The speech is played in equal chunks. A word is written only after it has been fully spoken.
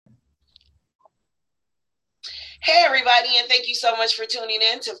Hey, everybody, and thank you so much for tuning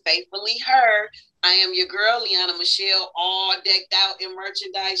in to Faithfully Her. I am your girl, Liana Michelle, all decked out in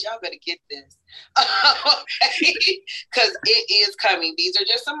merchandise. Y'all better get this. Okay, because it is coming. These are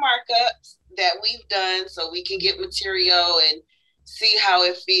just some markups that we've done so we can get material and see how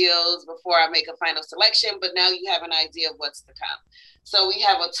it feels before I make a final selection. But now you have an idea of what's to come. So we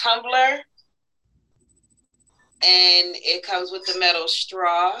have a tumbler, and it comes with the metal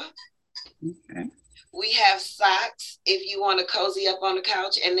straw. Okay. We have socks if you want to cozy up on the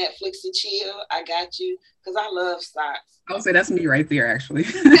couch and Netflix and chill. I got you because I love socks. I would say that's me right there, actually.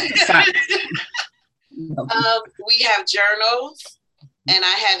 Socks. Love them. We have journals, and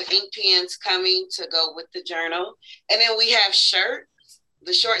I have ink pens coming to go with the journal. And then we have shirts,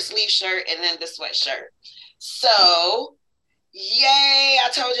 the short sleeve shirt, and then the sweatshirt. So, yay! I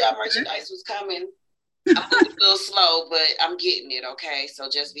told y'all merchandise was coming. I'm moving a little slow, but I'm getting it, okay? So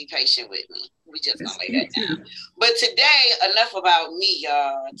just be patient with me. We just gonna That's lay that cute down. too. But today, enough about me,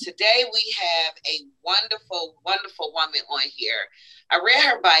 y'all. Today we have a wonderful, wonderful woman on here. I read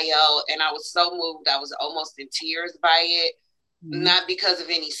her bio and I was so moved. I was almost in tears by it. Mhm. Not because of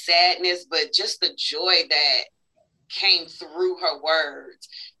any sadness, but just the joy that came through her words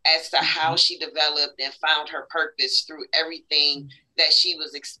as to how she developed and found her purpose through everything that she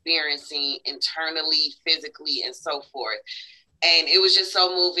was experiencing internally, physically, and so forth. And it was just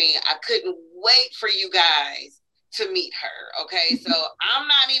so moving. I couldn't wait for you guys to meet her. Okay, so I'm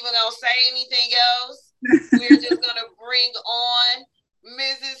not even gonna say anything else. We're just gonna bring on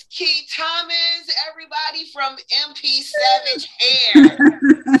Mrs. Key Thomas, everybody from MP Savage Hair.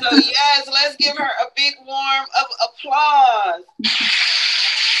 So yes, let's give her a big warm of applause.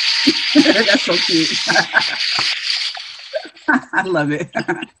 That's so cute. I love it.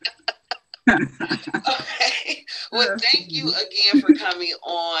 Okay. Well, That's thank you funny. again for coming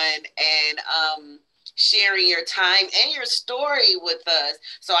on and sharing your time and your story with us.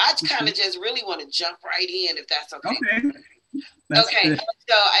 So I kind of just really want to jump right in, if that's okay. Okay, that's Okay. good.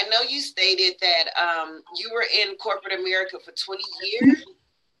 So I know you stated that you were in corporate America for 20 years.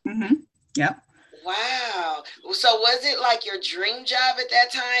 Hmm. Yep. Wow. So was it like your dream job at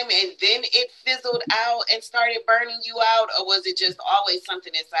that time and then it fizzled out and started burning you out? Or was it just always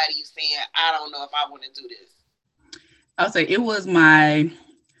something inside of you saying, I don't know if I want to do this? I would say it was my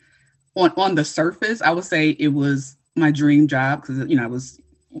on the surface. I would say it was my dream job because I was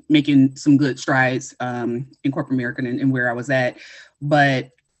making some good strides in corporate America and where I was at, but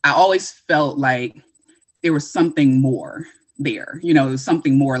I always felt like there was something more there.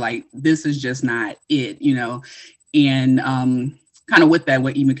 Something more like this is just not it. And kind of with that,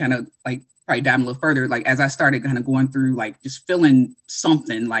 what even kind of like probably down a little further, like as I started kind of going through like just feeling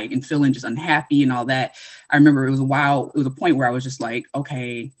something like and feeling just unhappy and all that. I remember it was a while. It was a point where I was just like,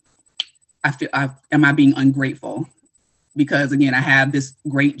 okay, am I being ungrateful? Because again, I have this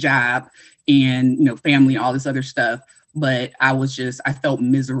great job and family, all this other stuff, but I felt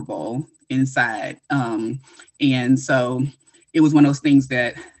miserable inside. And so it was one of those things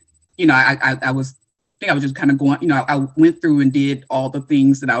that I was. I think I was just kind of going. I went through and did all the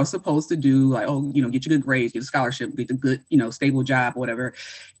things that I was supposed to do, like get you good grades, get a scholarship, get a good stable job, whatever,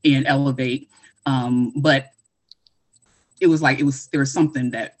 and elevate. But there was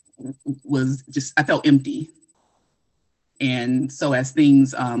something that was just I felt empty. And so as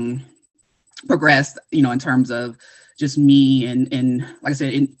things progressed, in terms of just me and like I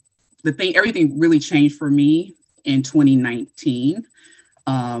said, everything really changed for me in 2019.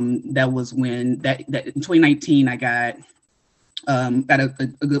 That was when that in 2019 I got a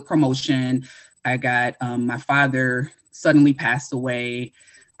good promotion. I got my father suddenly passed away.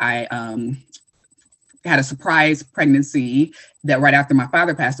 I had a surprise pregnancy that right after my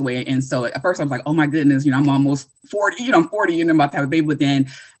father passed away. And so at first I was like, oh my goodness, I'm almost 40, I'm 40 and I'm about to have a baby. But then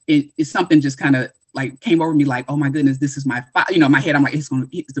it's something just kind of like came over me like, oh my goodness, this is my my head. I'm like,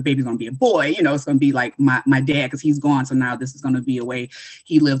 the baby's going to be a boy, it's going to be like my dad, because he's gone. So now this is going to be a way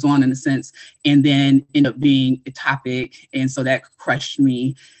he lives on in a sense. And then end up being a topic. And so that crushed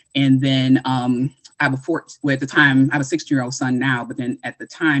me. And then I have at the time, I have a 16-year-old son now, but then at the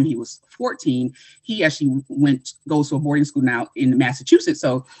time he was 14, he actually goes to a boarding school now in Massachusetts.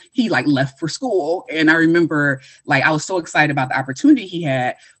 So he like left for school. And I remember like, I was so excited about the opportunity he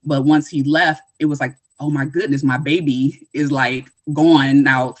had. But once he left, it was like, oh my goodness, my baby is like gone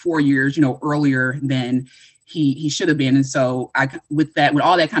now 4 years, earlier than he should have been. And so with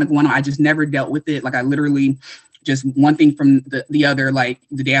all that kind of going on, I just never dealt with it. Like I literally just one thing from the other, like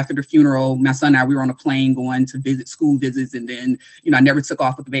the day after the funeral, my son and I, we were on a plane going to visit school visits. And then, I never took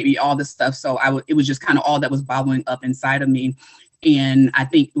off with the baby, all this stuff. So it was just kind of all that was bottling up inside of me. And I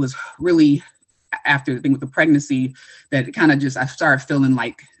think it was really, after the thing with the pregnancy, that it kind of just, I started feeling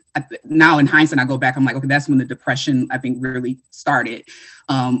like, now in hindsight, I go back, I'm like, okay, that's when the depression, I think, really started.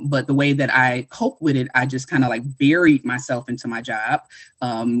 But the way that I coped with it, I just kind of like buried myself into my job,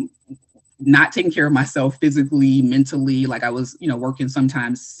 not taking care of myself physically, mentally. Like I was, working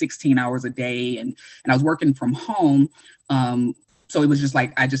sometimes 16 hours a day, and I was working from home. So it was just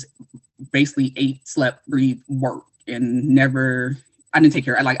like, I just basically ate, slept, breathed, worked, and I didn't take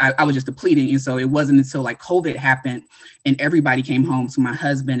care. I was just depleting. And so it wasn't until like COVID happened and everybody came home. So my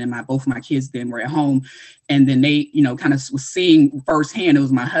husband and both of my kids then were at home. And then they, kind of was seeing firsthand, it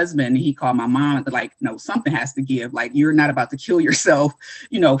was my husband, and he called my mom, like, no, something has to give. Like, you're not about to kill yourself,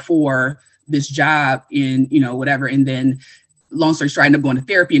 for this job in, whatever. And then long story short, I ended up going to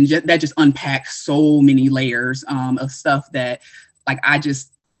therapy, and that just unpacked so many layers of stuff that like I just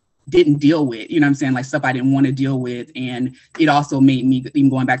didn't deal with, what I'm saying? Like stuff I didn't want to deal with. And it also made me, even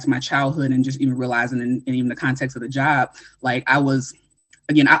going back to my childhood and just even realizing in even the context of the job, like I was,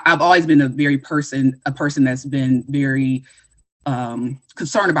 again, I've always been a person that's been very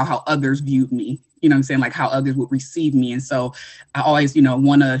concerned about how others viewed me, like how others would receive me. And so I always,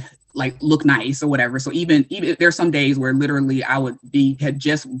 want to like look nice or whatever. So even there's some days where literally I had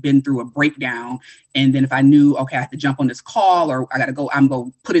just been through a breakdown. And then if I knew, okay, I have to jump on this call or I got to go, I'm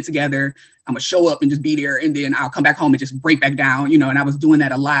going to put it together. I'm going to show up and just be there. And then I'll come back home and just break back down, and I was doing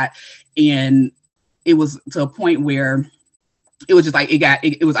that a lot. And it was to a point where it was just like,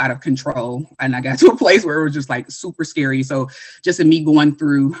 it was out of control. And I got to a place where it was just like super scary. So just in me going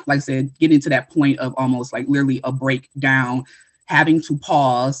through, like I said, getting to that point of almost like literally a breakdown, having to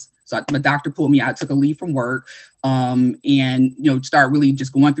pause. So the doctor pulled me out, took a leave from work, and, start really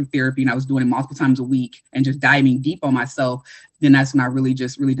just going through therapy. And I was doing it multiple times a week and just diving deep on myself. Then that's when I really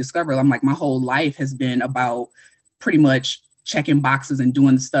discovered, I'm like, my whole life has been about pretty much checking boxes and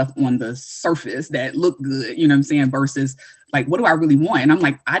doing stuff on the surface that look good, versus like, what do I really want? And I'm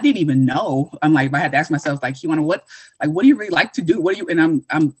like, I didn't even know. I'm like, I had to ask myself, like, what do you really like to do?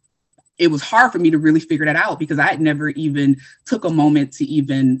 It was hard for me to really figure that out because I had never even took a moment to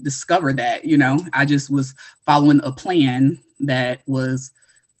even discover that, I just was following a plan that was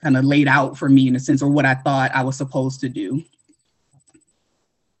kind of laid out for me in a sense, or what I thought I was supposed to do.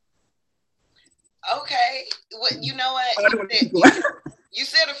 Okay. Well, you know what? You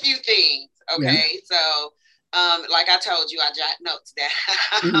said a few things. Okay. Yeah. So, like I told you, I jot notes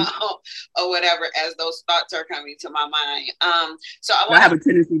down or whatever as those thoughts are coming to my mind. So I have a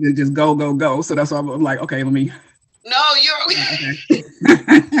tendency to just go. So that's why I'm like, okay, let me. No, you're okay.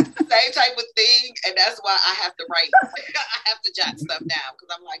 Same type of thing, and that's why I have to write. I have to jot stuff down because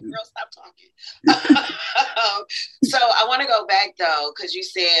I'm like, girl, stop talking. So I want to go back though, because you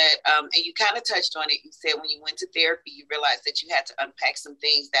said, and you kind of touched on it. You said when you went to therapy, you realized that you had to unpack some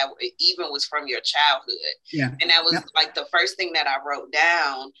things that even was from your childhood. Yeah, and that was like the first thing that I wrote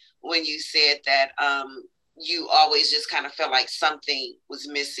down when you said that. You always just kind of felt like something was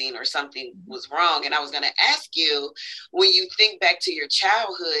missing or something was wrong. And I was going to ask you, when you think back to your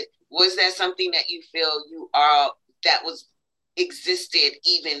childhood, was that something that you feel that was existed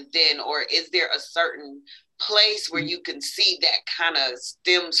even then? Or is there a certain place where you can see that kind of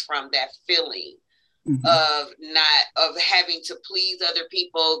stems from that feeling of having to please other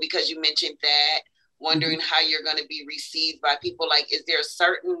people? Because you mentioned that, wondering how you're going to be received by people. Like, is there a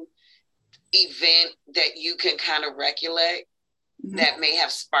certain event that you can kind of recollect that may have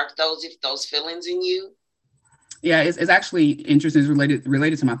sparked those feelings in you? Yeah, it's actually interesting. It's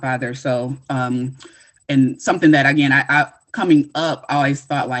related to my father. So, and something that, again, I coming up, I always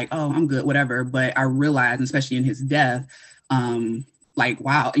thought like, oh, I'm good, whatever. But I realized, especially in his death, like,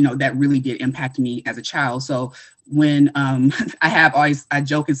 wow, that really did impact me as a child. So when I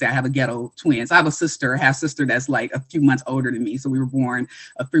joke and say I have a ghetto twin. So I have a half sister that's like a few months older than me. So we were born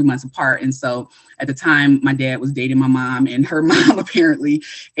 3 months apart. And so at the time, my dad was dating my mom and her mom apparently.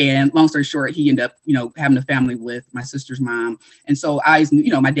 And long story short, he ended up, having a family with my sister's mom. And so I always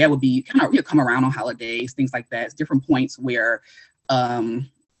knew, my dad would be kind of come around on holidays, things like that. It's different points where,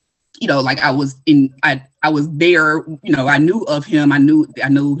 like I was there, I knew of him. I knew,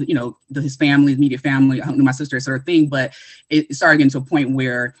 his family, his immediate family, I knew my sister, sort of thing. But it started getting to a point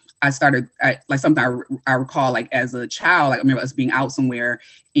where like something I recall, like as a child, like I remember us being out somewhere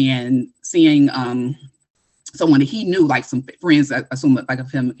and seeing someone that he knew, like some friends, I assume like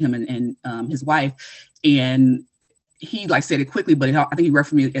of him and his wife. And he like said it quickly, but I think he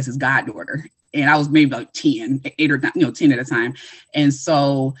referred me as his goddaughter. And I was maybe like 10, 8 or 9, 10 at a time. And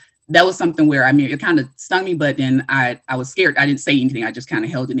so that was something where, it kind of stung me, but then I was scared. I didn't say anything. I just kind of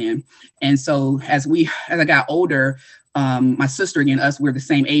held it in. And so as I got older, my sister, again, we're the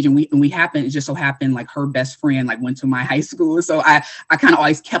same age, and we happened, it just so happened, like her best friend like went to my high school. So I kind of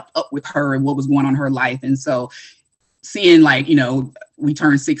always kept up with her and what was going on in her life. And so seeing, like, we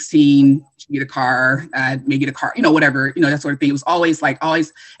turned 16, she get a car, I may get a car, whatever, that sort of thing. It was always,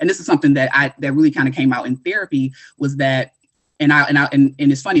 and this is something that really kind of came out in therapy, was that, and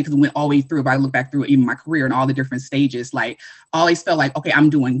it's funny because it went all the way through, if I look back through even my career and all the different stages, like I always felt like, okay,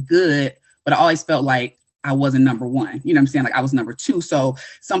 I'm doing good, but I always felt like I wasn't number one, you know what I'm saying? Like I was number two. So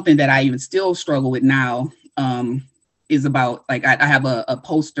something that I even still struggle with now, is about, like, I have a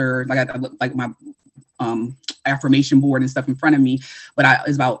poster, like my affirmation board and stuff in front of me, but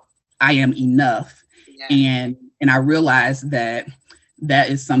it's about I am enough. Yeah. And I realized that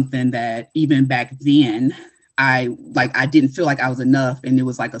is something that even back then I didn't feel like I was enough, and it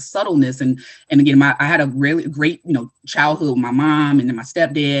was like a subtleness. And again, I had a really great childhood with my mom and then my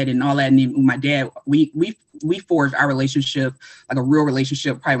stepdad and all that, and then my dad. We forged our relationship, like a real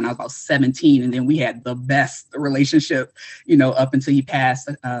relationship, probably when I was about 17, and then we had the best relationship, up until he passed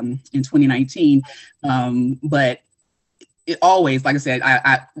in 2019. But it always, like I said,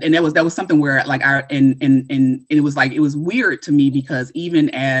 and that was something where, like, and it was like, it was weird to me, because even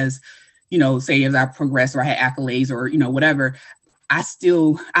as say as I progressed or I had accolades or, whatever, I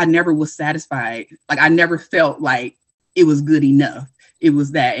never was satisfied. Like I never felt like it was good enough. It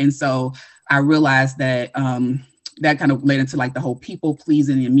was that. And so I realized that, that kind of led into like the whole people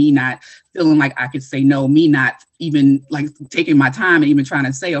pleasing and me not feeling like I could say no, me not even like taking my time and even trying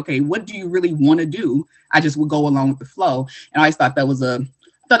to say, okay, what do you really want to do? I just would go along with the flow. And I always thought that was I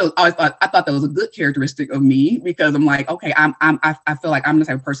thought that was a good characteristic of me, because I'm like, okay, I feel like I'm the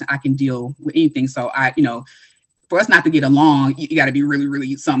type of person I can deal with anything. So for us not to get along, you got to be really,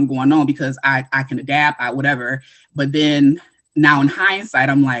 really something going on, because I can adapt, whatever. But then now in hindsight,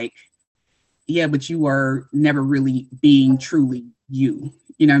 I'm like, yeah, but you were never really being truly you.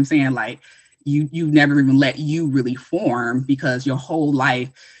 You know what I'm saying? Like you never even let you really form, because your whole life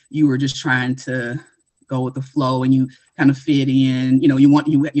you were just trying to go with the flow, and you kind of fit in, you want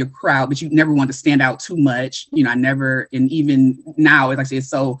your crowd, but you never want to stand out too much. I never, and even now, like I say, it's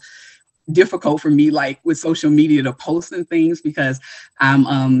so difficult for me, like with social media, to post and things, because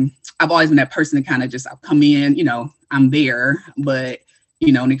I've always been that person to kind of just, I'll come in, I'm there, but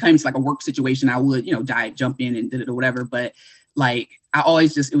when it comes to like a work situation, I would, jump in and did it or whatever. But like,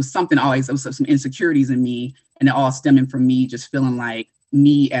 it was something always, there was some insecurities in me, and it all stemming from me just feeling like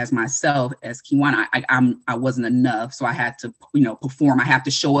me as myself, as Kiwana, I wasn't enough. So I had to, perform. I have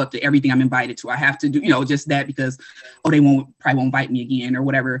to show up to everything I'm invited to. I have to do, just that, because, they probably won't invite me again or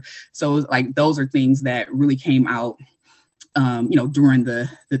whatever. So like, those are things that really came out, during the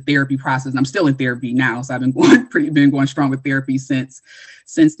therapy process. And I'm still in therapy now. So I've been going strong with therapy since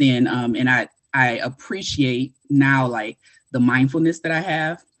then. And I appreciate now, like, the mindfulness that I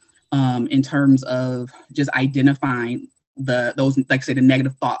have, in terms of just identifying those, like I said, the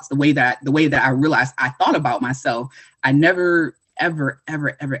negative thoughts, the way that I realized I thought about myself. I never, ever,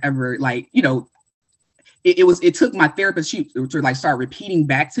 like, it took my therapist to like start repeating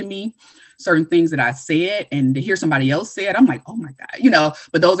back to me certain things that I said, and to hear somebody else say it, I'm like, oh my God,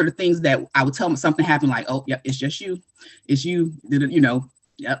 but those are the things that I would tell them. Something happened, like, oh, yep, it's just you. It's you.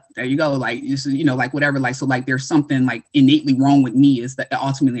 Yep, there you go. Like, like whatever. Like, so like there's something like innately wrong with me, is that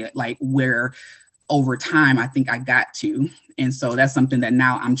ultimately like where over time I think I got to. And so that's something that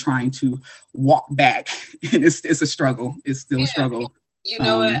now I'm trying to walk back. And it's a struggle. It's still a struggle. You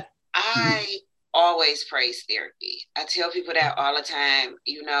know what? I always praise therapy. I tell people that all the time.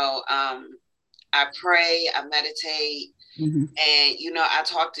 I pray, I meditate, and I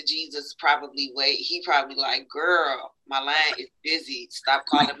talk to Jesus. He probably like, girl, my line is busy. Stop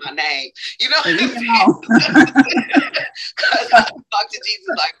calling my name. Because I talk to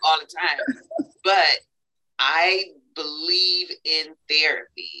Jesus like all the time. But I believe in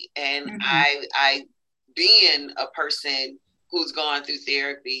therapy, and I being a person who's gone through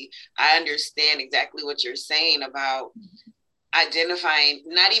therapy, I understand exactly what you're saying about identifying,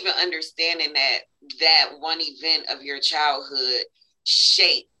 not even understanding that one event of your childhood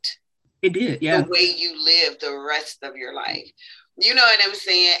shaped it did, yeah, the way you live the rest of your life. You know what I'm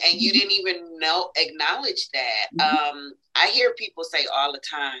saying? And you didn't even acknowledge that. I hear people say all the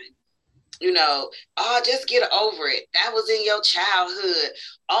time, oh, just get over it. That was in your childhood.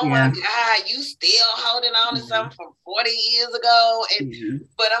 Oh my God, you still holding on to something from 40 years ago.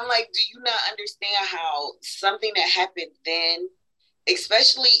 But I'm like, do you not understand how something that happened then,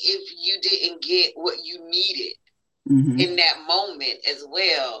 especially if you didn't get what you needed in that moment as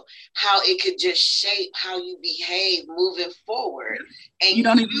well, how it could just shape how you behave moving forward. And you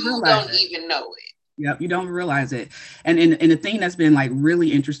don't even know it. Yep, you don't realize it. And the thing that's been like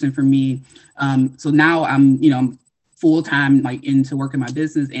really interesting for me, so now I'm full time like into working my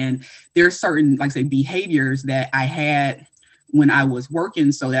business, and there's certain like say behaviors that I had when I was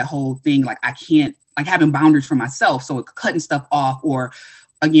working. So that whole thing, like I can't like having boundaries for myself. So cutting stuff off, or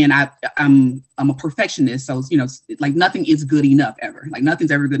again, I'm a perfectionist. So like nothing is good enough ever. Like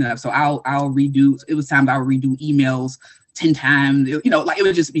nothing's ever good enough. So I'll redo. It was times I would redo emails 10 times, like it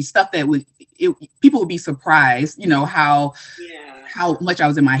would just be stuff that people would be surprised, Yeah. how much I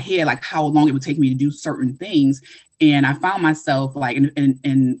was in my head, like how long it would take me to do certain things. And I found myself like,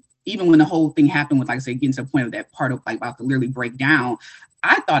 and even when the whole thing happened with, like I said, getting to the point of that part of like about to literally break down,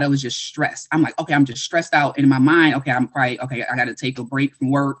 I thought it was just stress. I'm like, okay, I'm just stressed out. And in my mind, okay, I'm probably, okay, I got to take a break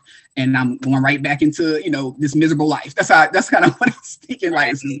from work and I'm going right back into, this miserable life. That's kind of what I was thinking.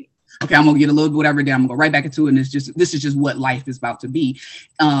 Like, okay, I'm gonna get a little whatever, then I'm gonna go right back into it. And this is just what life is about to be.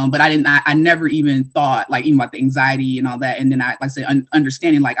 But I never even thought like even about the anxiety and all that. And then like I said,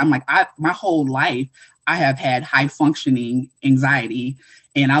 understanding, like, I'm like, my whole life, I have had high functioning anxiety,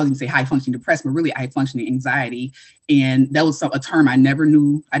 and I was even say high functioning depression, but really high functioning anxiety. And that was a term I never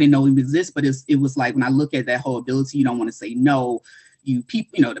knew, I didn't know it exists, but it was like, when I look at that whole ability, you don't want to say no,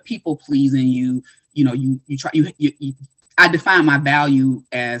 the people pleasing, you try, I define my value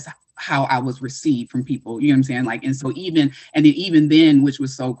as how I was received from people, you know what I'm saying? Like, and so even then, which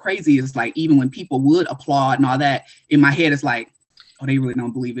was so crazy, is like, even when people would applaud and all that, in my head, it's like, oh, they really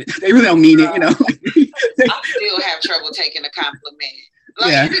don't believe it. They really don't mean it, I still have trouble taking a compliment.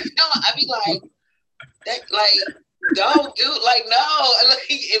 Like, yeah. I be like, that, like, don't do, like, no. Like,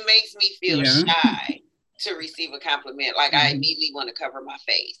 it makes me feel Yeah. shy to receive a compliment. Like, I immediately want to cover my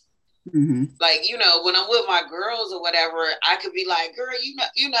face. Mm-hmm. Like, when I'm with my girls or whatever, I could be like, girl,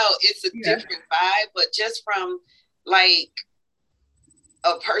 it's a different vibe, but just from like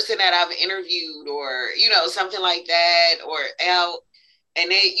a person that I've interviewed or, something like that, or out, and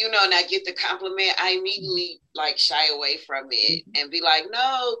they, and I get the compliment, I immediately like shy away from it and be like,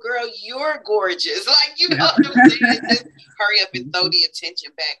 no, girl, you're gorgeous. Like, what I'm saying? Just hurry up and throw the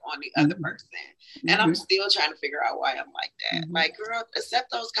attention back on the other person. And I'm still trying to figure out why I'm like that. Like, girl,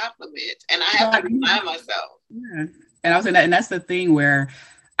 accept those compliments. And I have to remind myself. Yeah. And I was saying that, and that's the thing where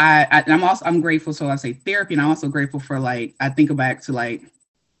I'm grateful. So I say therapy, and I'm also grateful for, like, I think back to like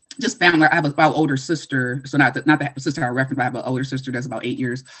just family. I have an older sister, so not the sister I referenced, but I have an older sister that's about 8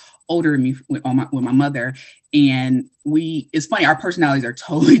 years older than me with my mother. And it's funny, our personalities are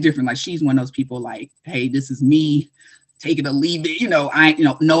totally different. Like, she's one of those people like, hey, this is me, take it or leave it. No,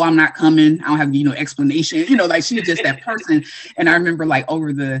 I'm not coming. I don't have, explanation, like she's just that person. And I remember like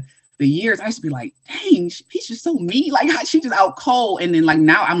over the years, I used to be like, dang, she's just so mean. Like, she just out cold. And then like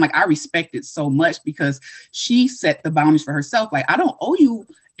now I'm like, I respect it so much because she set the boundaries for herself. Like, I don't owe you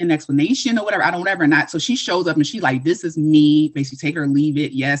an explanation or whatever. I don't whatever. Not so she shows up and she's like, this is me. Basically, take her or leave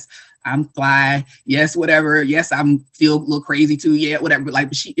it. Yes, I'm fly. Yes, whatever. Yes, I'm feel a little crazy too. Yeah, whatever. But like,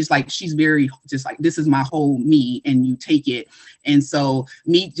 it's like she's very just like, this is my whole me, and you take it. And so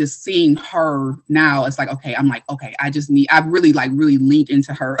me just seeing her now, it's like, okay, I'm like, okay, I've really leaned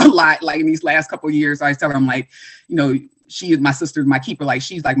into her a lot. Like in these last couple of years, I tell her, I'm like, she is my sister, my keeper. Like,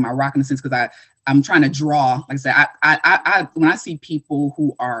 she's like my rock in a sense, because I'm trying to draw. Like I said, I when I see people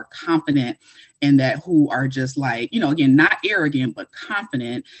who are confident and that who are just like, again, not arrogant, but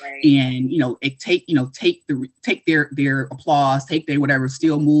confident, right. And, take their applause, take their whatever,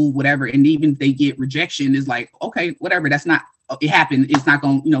 still move, whatever. And even if they get rejection, is like, okay, whatever, that's not, it happened. It's not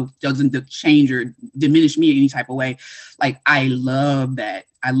going to, doesn't change or diminish me in any type of way. Like, I love that.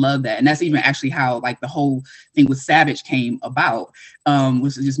 And that's even actually how like the whole thing with Savage came about,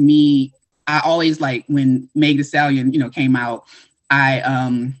 was just me. I always, like, when Meg Thee Stallion, came out,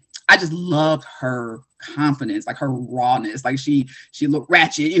 I just loved her confidence, like her rawness. Like, she looked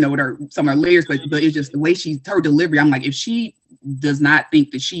ratchet, with some of her layers, but it's just the way her delivery. I'm like, if she does not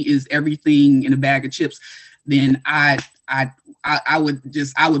think that she is everything in a bag of chips, then I would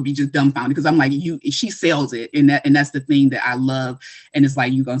be just dumbfounded, because I'm like, she sells it, and that's the thing that I love. And it's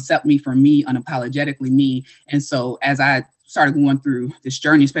like, you're gonna accept me for me, unapologetically me. And so as I started going through this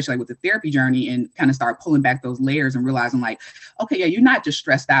journey, especially like with the therapy journey, and kind of start pulling back those layers and realizing like, okay, yeah, you're not just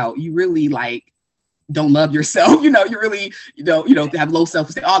stressed out, you really like don't love yourself, you really, have low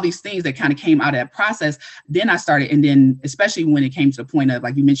self-esteem, all these things that kind of came out of that process. Then I started, and then especially when it came to the point of,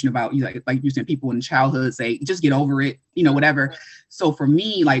 like you mentioned about, like you said, people in childhood say, just get over it, whatever. So for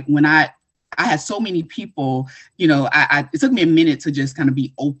me, like, when I had so many people, it took me a minute to just kind of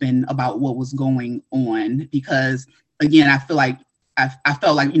be open about what was going on, because again, I feel like I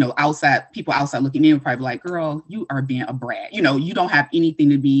felt like, people outside looking in were probably like, girl, you are being a brat. You don't have anything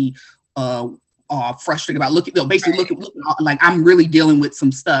to be all frustrated about basically looking like I'm really dealing with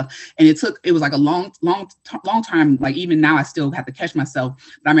some stuff. And it was like a long time. Like even now I still have to catch myself.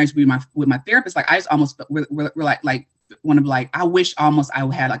 But I managed to be with my therapist. Like I just almost we're like want to be like, I wish almost I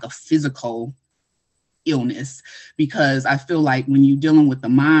had like a physical illness, because I feel like when you're dealing with the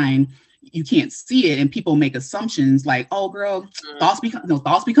mind, you can't see it, and people make assumptions like, oh girl, thoughts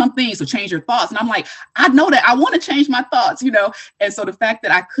become things, so change your thoughts. And I'm like, I know that I want to change my thoughts, and so the fact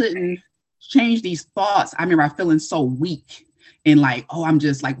that I couldn't change these thoughts, I remember I feeling so weak and like, oh, I'm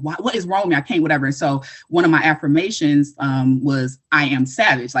just like, what is wrong with me? I can't, whatever. And so one of my affirmations was, I am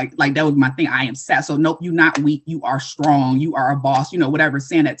savage. Like that was my thing. I am savage. So nope, you're not weak. You are strong. You are a boss, whatever,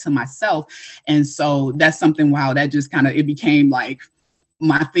 saying that to myself. And so that's something, wow, that just kind of, it became like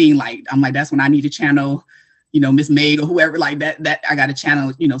my thing. Like, I'm like, that's when I need to channel, Miss Meg or whoever, like that I got to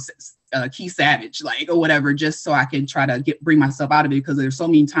channel, Keith Savage, like, or whatever, just so I can try to bring myself out of it. Because there's so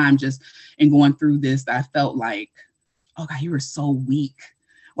many times just in going through this that I felt like, oh God, you were so weak.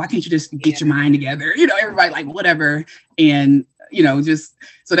 Why can't you just get your mind together? Everybody like whatever. And, just,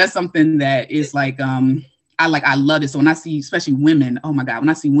 so that's something that is like, I love it. So when I see, especially women, oh my God, when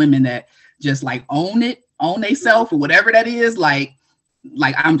I see women that just like own they self or whatever that is, like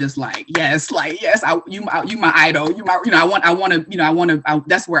I'm just like, yes, you my idol, I want to,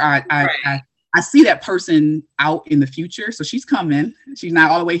 that's where I see that person out in the future. So she's coming. She's not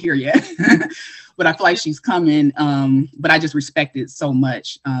all the way here yet, but I feel like she's coming. But I just respect it so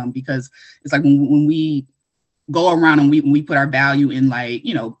much because it's like when we go around and when we put our value in, like,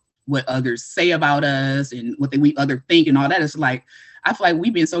 what others say about us and what we other think and all that, it's like, I feel like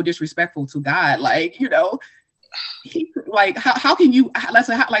we've been so disrespectful to God. Like, like how can you, let's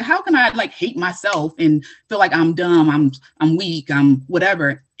say, how can I like hate myself and feel like I'm dumb, I'm weak, I'm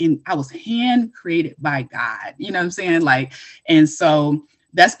whatever, and I was hand created by God, you know what I'm saying? Like, and so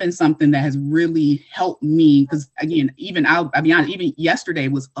that's been something that has really helped me, because again, even I'll be honest, even yesterday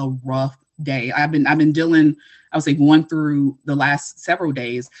was a rough day. I've been dealing, I would say, going through the last several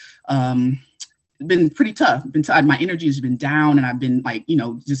days, been pretty tough. My energy has been down, and I've been like,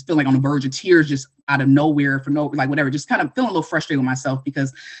 just feeling like on the verge of tears, just out of nowhere for no, like whatever, just kind of feeling a little frustrated with myself,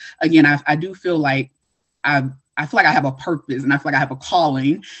 because again, I do feel like I feel like I have a purpose, and I feel like I have a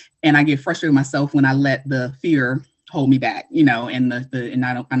calling, and I get frustrated with myself when I let the fear hold me back, and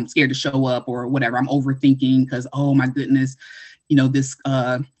I'm scared to show up or whatever. I'm overthinking because, oh my goodness, this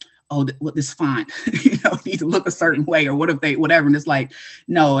this font, need to look a certain way, or what if they, whatever. And it's like,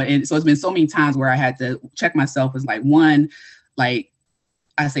 no. And so it's been so many times where I had to check myself as like, one, like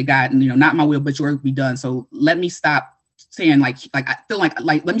I say, God, not my will, but your will be done. So let me stop saying like I feel like,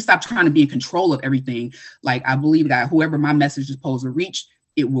 let me stop trying to be in control of everything. Like, I believe that whoever my message is supposed to reach,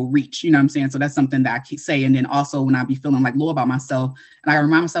 it will reach, you know what I'm saying? So that's something that I keep saying. And then also when I be feeling like low about myself, and I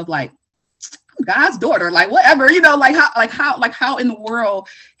remind myself like, God's daughter, like whatever, how in the world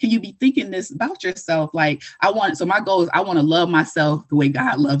can you be thinking this about yourself? Like, so my goal is I want to love myself the way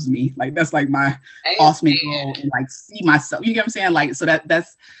God loves me. Like, that's like my ultimate goal, and like see myself, you get what I'm saying? Like, so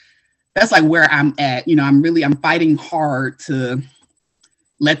that's like where I'm at, I'm fighting hard to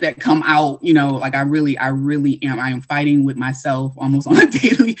let that come out, like I really am. I am fighting with myself almost on a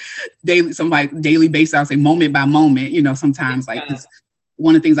daily, some like daily basis. I'll say moment by moment, sometimes like this.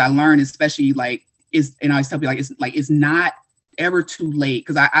 One of the things I learned, especially like, and I always tell people it's not ever too late.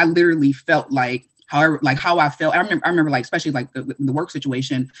 Cause I literally felt like how I felt. I remember like, especially like the work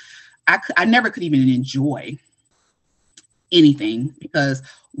situation, I never could even enjoy anything because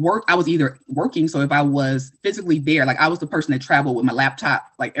I was either working. So if I was physically there, like I was the person that traveled with my laptop,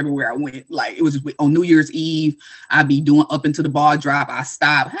 like everywhere I went, like it was just on New Year's Eve, I'd be doing up into the ball drop. I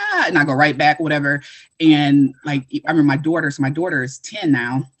stop and I go right back, whatever. And like, I remember my daughter is 10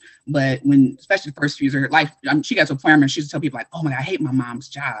 now, but especially the first few years of her life, she got to a point where she used to tell people like, oh my God, I hate my mom's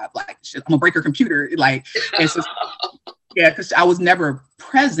job. Like I'm gonna break her computer. Like, it's just, yeah, because I was never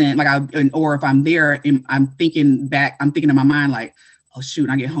present. Like or if I'm there and I'm thinking in my mind, like, oh shoot,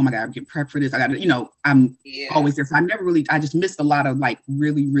 when I get home, I gotta get prepped for this. I gotta, I'm always there. So I just missed a lot of like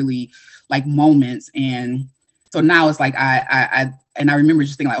really, really like moments. And so now it's like, I remember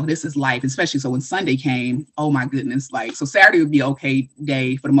just thinking like, oh, this is life, especially. So when Sunday came, oh my goodness, like, so Saturday would be okay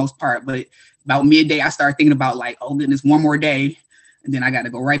day for the most part. But about midday, I started thinking about like, oh goodness, one more day. And then I got to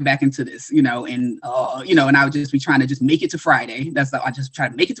go right back into this, and and I would just be trying to just make it to Friday. I just try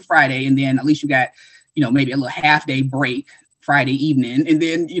to make it to Friday. And then at least you got, maybe a little half day break Friday evening. And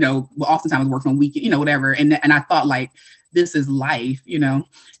then, oftentimes I was working on weekend, whatever. And I thought like, this is life,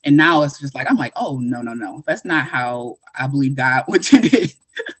 and now it's just like, I'm like, oh, no. That's not how I believe God intended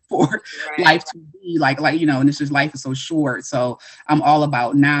for life to be like, and it's just, life is so short. So I'm all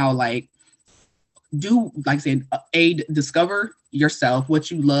about now, like, do, like I said, discover yourself,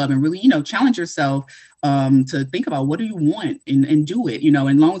 what you love, and really, challenge yourself to think about what do you want, and do it, and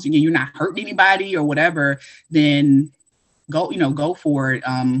as long as you're not hurting anybody or whatever, then go for it.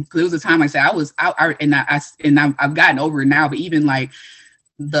 Because it was a time, like I said, I was out, I've gotten over it now, but even like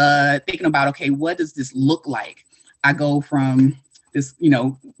the thinking about, okay, what does this look like? I go from this,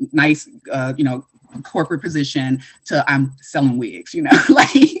 nice, corporate position to I'm selling wigs,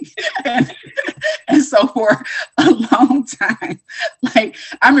 like, and so for a long time, like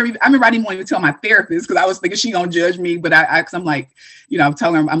I remember I didn't want to tell my therapist because I was thinking she gonna judge me, but cause I'm like, I'm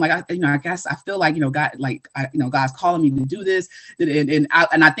telling her, I'm like, I guess I feel like, God, like, God's calling me to do this, and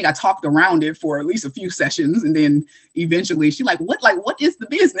I think I talked around it for at least a few sessions, and then eventually she what is the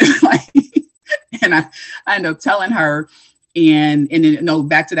business, like, and I ended up telling her, and then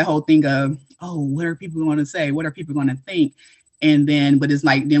back to the whole thing of, oh, what are people going to say? What are people going to think? And then, but it's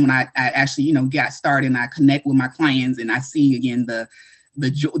like, then when I actually, got started and I connect with my clients and I see again the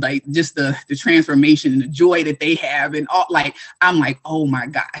joy, like just the transformation and the joy that they have, and all, like, I'm like, oh my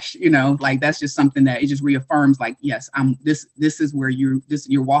gosh, like that's just something that it just reaffirms, like, yes, this is where you're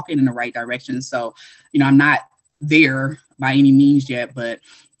walking in the right direction. So, I'm not there by any means yet, but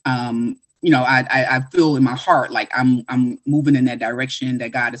I feel in my heart like I'm moving in that direction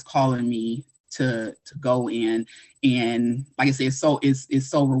that God is calling me to go in. And like I said, it's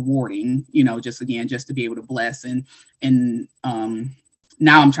so rewarding, just to be able to bless, and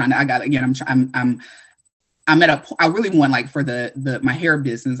now I'm trying to, I'm at I really want, like, for my hair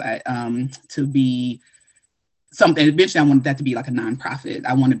business, to be something. Eventually I want that to be like a nonprofit.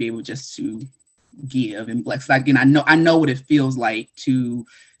 I want to be able just to give and bless. Like, again, I know what it feels like to,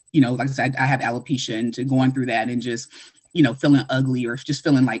 like I said, I have alopecia, and to going through that and just, feeling ugly, or just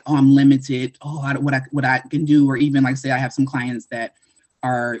feeling like, oh, I'm limited. Oh, what I can do. Or even, like I say, I have some clients that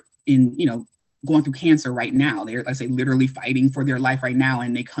are in, going through cancer right now. They're, like I say, literally fighting for their life right now.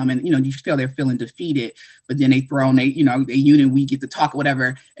 And they come and, you feel they're feeling defeated, but then they throw, and they union, we get to talk or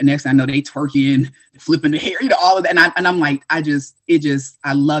whatever. And next thing I know, they twerking, flipping the hair, all of that. And I'm like, I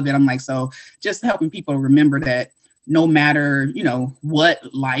love it. I'm like, so just helping people remember that no matter, what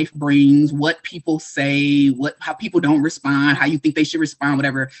life brings, what people say, how people don't respond, how you think they should respond,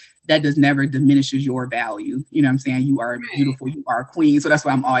 whatever, that never diminishes your value. You know what I'm saying? You are beautiful. You are a queen. So that's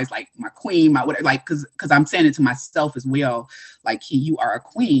why I'm always like, my queen, my whatever, like, cause I'm saying it to myself as well. Like, you are a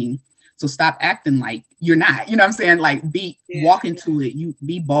queen. So stop acting like you're not, you know what I'm saying? Like, walk into it. You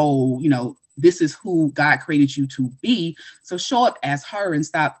be bold, this is who God created you to be. So show up as her, and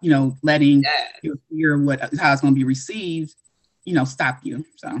stop, letting your fear of how it's going to be received, stop you.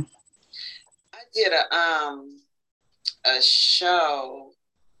 So I did a show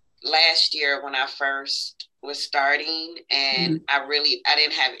last year when I first was starting, and I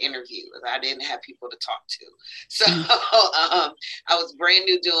didn't have interviews. I didn't have people to talk to. So I was brand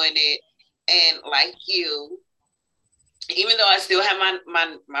new doing it. And like you, even though I still have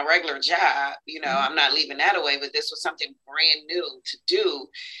my regular job, I'm not leaving that away, but this was something brand new to do.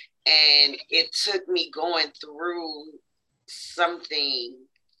 And it took me going through something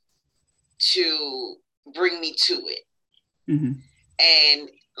to bring me to it. Mm-hmm. And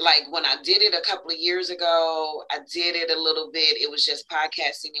like when I did it a couple of years ago, I did it a little bit. It was just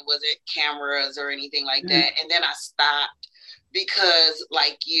podcasting. It wasn't cameras or anything like that. And then I stopped because,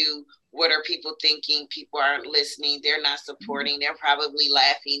 like you, what are people thinking? People aren't listening. They're not supporting. They're probably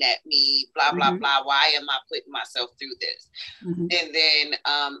laughing at me, blah, blah, blah. Why am I putting myself through this? And then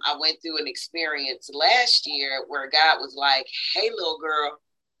I went through an experience last year where God was like, hey, little girl,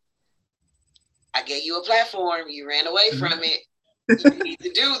 I gave you a platform. You ran away from it. You need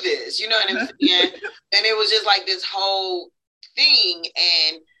to do this. You know what I'm saying? And it was just like this whole thing.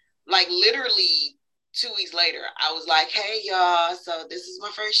 And like literally 2 weeks later, I was like, hey, y'all, so this is my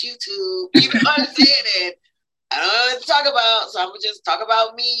first YouTube. You know what I'm saying? And I don't know what to talk about, so I'm going to just talk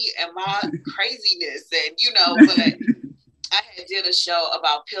about me and my craziness. And, but I had did a show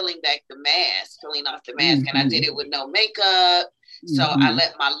about peeling off the mask, and I did it with no makeup. So I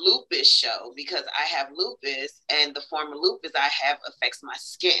let my lupus show, because I have lupus, and the form of lupus I have affects my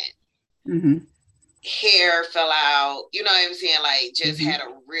skin. Hair fell out, you know what I'm saying? Like, just had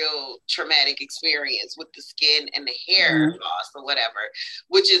a real traumatic experience with the skin and the hair loss or whatever,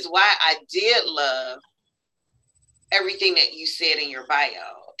 which is why I did love everything that you said in your bio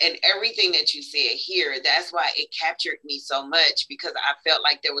and everything that you said here. That's why it captured me so much, because I felt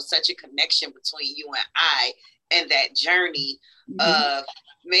like there was such a connection between you and I, and that journey of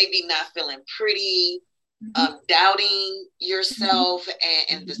maybe not feeling pretty, doubting yourself,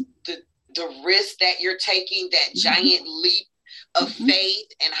 and the risk that you're taking, that giant leap of faith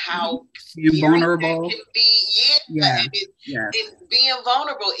and how being vulnerable can be. yeah And being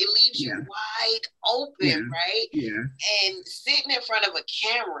vulnerable, it leaves you wide open, right? yeah And sitting in front of a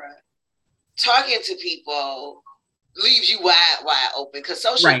camera talking to people leaves you wide open, because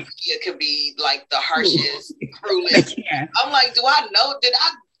social media can be like the harshest, cruelest. I'm like, do I know? Did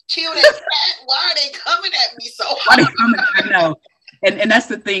I kill that cat? Why are they coming at me so hard? I know. And that's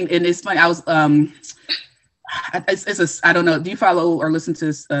the thing. And it's funny. I was I don't know. Do you follow or listen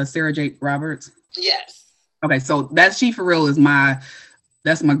to Sarah Jakes Roberts? Yes. Okay, so that She For Real is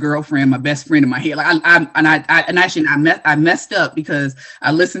that's my girlfriend, my best friend in my head. Like I messed up because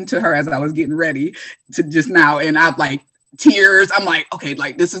I listened to her as I was getting ready to just now, and I'm like tears. I'm like, okay,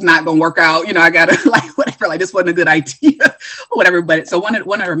 like this is not gonna work out. You know, I gotta like whatever. Like this wasn't a good idea or whatever. But so one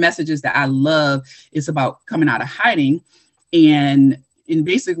of her messages that I love is about coming out of hiding, and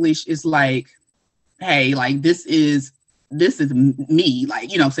basically it's like, hey, like this is me.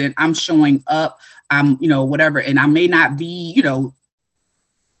 Like, you know what I'm saying? I'm showing up. I'm, you know, whatever, and I may not be, you know,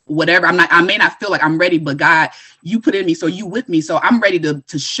 whatever. I may not feel like I'm ready, but God, you put in me, so you with me. So I'm ready to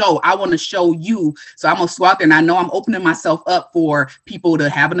show. I want to show you. So I'm gonna go out there, and I know I'm opening myself up for people to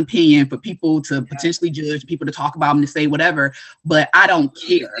have an opinion, for people to potentially judge, people to talk about them, to say whatever. But I don't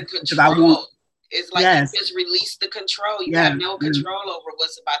care, because I want. It's like you just release the control. You have no control over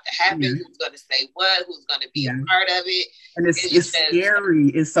what's about to happen, who's going to say what, who's going to be a part of it. And it's scary.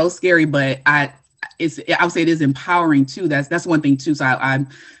 It's so scary, but I would say it is empowering too. That's one thing too. So I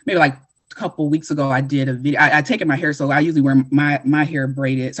maybe like a couple of weeks ago, I did a video. I taken my hair, so I usually wear my hair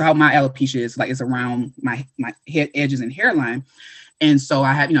braided. So how my alopecia is, like, it's around my head edges and hairline. And so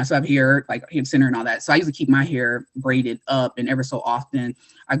I have, you know, so I have hair, like head center and all that. So I usually keep my hair braided up, and ever so often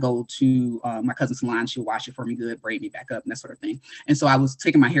I go to my cousin's salon. She'll wash it for me good, braid me back up, and that sort of thing. And so I was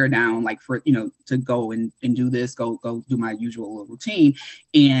taking my hair down, like, for, you know, to go and do this, go do my usual little routine.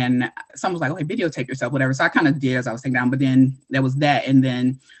 And someone was like, okay, videotape yourself, whatever. So I kind of did as I was taking down, but then there was that. And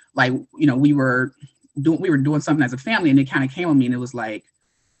then, like, you know, we were doing something as a family, and it kind of came on me, and it was like,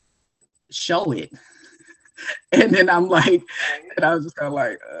 show it. And then I'm like, and I was just kind of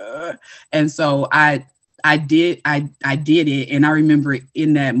like, and so I did it. And I remember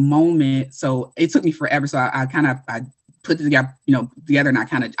in that moment, so it took me forever. So I put it together, you know,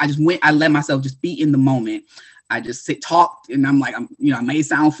 and I let myself just be in the moment. I just talked, and I'm like, I made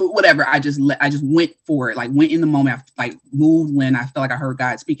sound food, whatever. I just went for it, like went in the moment. I like moved when I felt like I heard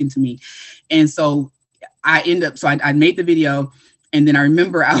God speaking to me. And so I made the video. And then I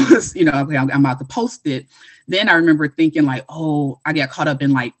remember I was, you know, I'm about to post it. Then I remember thinking like, oh, I got caught up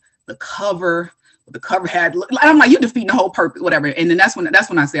in like the cover. The cover had, I'm like, you're defeating the whole purpose, whatever. And then that's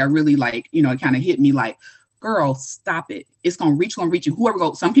when I say I really, like, you know, it kind of hit me like, girl, stop it. It's gonna reach you. Whoever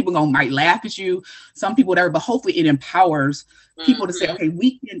goes, some people might laugh at you, some people whatever, but hopefully it empowers people to say, okay,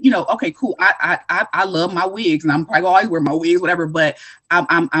 we can, you know, okay, cool. I love my wigs, and I'm probably always wear my wigs, whatever. But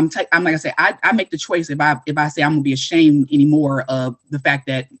I'm like I say, I make the choice if I say I'm gonna be ashamed anymore of the fact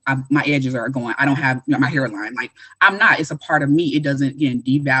that my edges are going. I don't have, you know, my hairline. Like, I'm not. It's a part of me. It doesn't, again,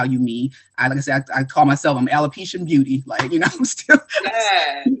 devalue me. Like I said, I call myself, I'm alopecia beauty. Like, you know, I'm still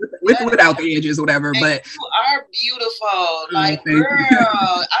without the edges, whatever. And but you are beautiful. Like,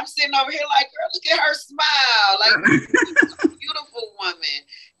 girl, I'm sitting over here like, girl, look at her smile. Like, beautiful woman.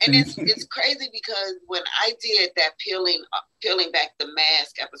 And it's crazy because when I did that peeling back the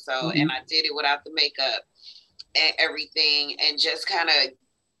mask episode, and I did it without the makeup and everything, and just kind of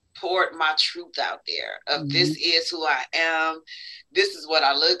poured my truth out there of this is who I am. This is what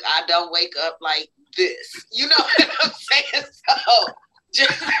I look. I don't wake up like this. You know what I'm saying? So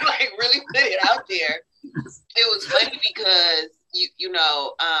just like really put it out there. It was funny because you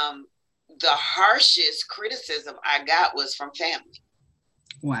know, the harshest criticism I got was from family.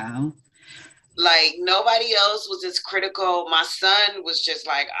 Wow. Like, nobody else was as critical. My son was just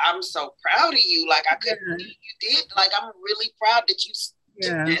like, I'm so proud of you. Like, I couldn't believe you did. Like, I'm really proud that you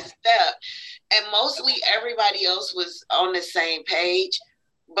took that step. And mostly everybody else was on the same page.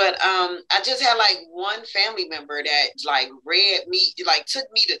 But I just had like one family member that like read me, like took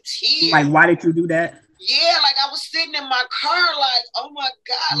me to tears. Like, why did you do that? Yeah, like I was sitting in my car like, oh my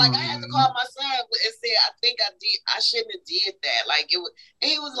God. Like, I had to call my son and say, I think I shouldn't have did that. Like, it was,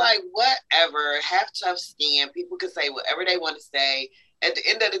 and he was like, whatever, have tough skin. People can say whatever they want to say. At the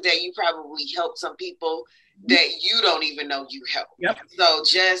end of the day, you probably help some people that you don't even know you help. Yep. So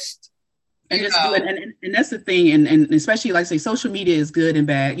just, and just do it. And that's the thing. And especially, like, say, social media is good and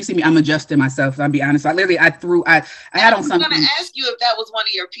bad. You see me, I'm adjusting myself. I'll be honest. I had on something. I was going to ask you if that was one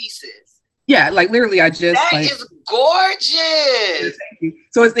of your pieces. Yeah, like literally, I just That like. is gorgeous.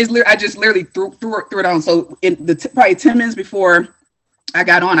 So I just literally threw it on. So in the probably 10 minutes before I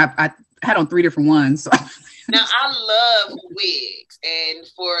got on, I had on 3 different ones. So Now I love wigs, and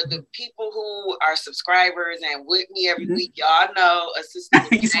for the people who are subscribers and with me every week, y'all know a sister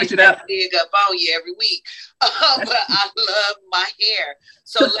will you switch change it that up. wig up on you every week. But I love my hair.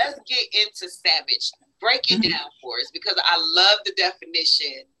 So let's get into Savage. Break it down for us, because I love the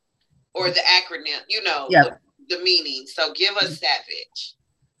definition or the acronym, Yep. the meaning. So give us Savage.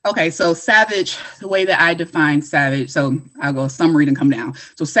 Okay, so savage, the way that I define savage, so I'll go summary and come down.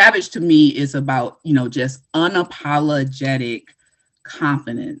 So savage to me is about, just unapologetic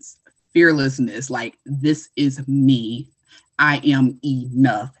confidence, fearlessness, like this is me. I am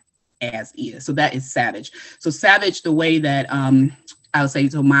enough as is. So that is savage. So savage, the way that I would say,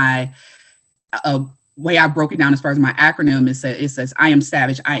 so my way I broke it down as far as my acronym is that it says, I am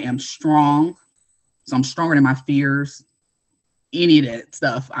savage, I am strong. So I'm stronger than my fears, any of that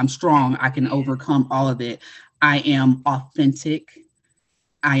stuff. I'm strong. I can overcome all of it. I am authentic.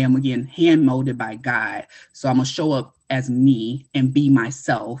 I am, again, hand molded by God. So I'm going to show up as me and be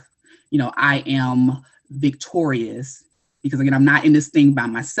myself. I am victorious because, again, I'm not in this thing by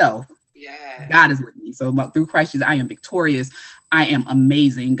myself. Yeah. God is with me. So through Christ Jesus, I am victorious. I am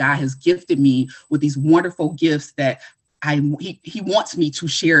amazing. God has gifted me with these wonderful gifts that he wants me to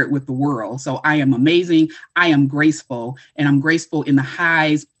share it with the world. So I am amazing. I am graceful, and I'm graceful in the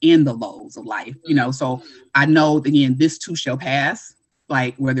highs and the lows of life. So I know that, again, this too shall pass,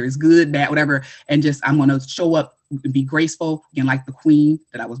 like whether it's good, bad, whatever. And just, I'm going to show up and be graceful, again, like the queen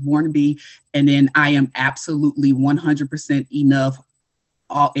that I was born to be. And then I am absolutely 100% enough.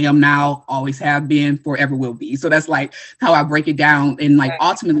 Am now, always have been, forever will be. So that's like how I break it down. And like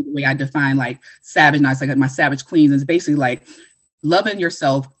ultimately the way I define like savage, and I say my savage queens is basically like loving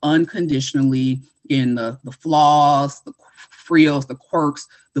yourself unconditionally in the flaws, the frills, the quirks,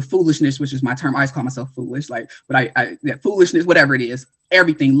 the foolishness, which is my term. I always call myself foolish, like, but that foolishness, whatever it is,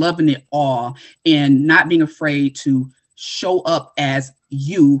 everything, loving it all, and not being afraid to show up as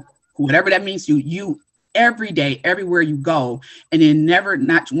you, whatever that means to you every day, everywhere you go, and then never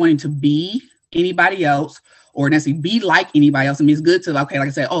not wanting to be anybody else or necessarily be like anybody else. I mean, it's good to, okay, like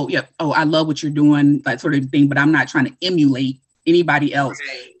I said, I love what you're doing, that sort of thing, but I'm not trying to emulate anybody else,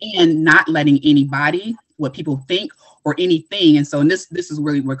 and not letting anybody, what people think or anything. And so, and this is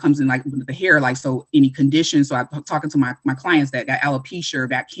really what comes in, like with the hair, like, so any condition. So I'm talking to my clients that got alopecia,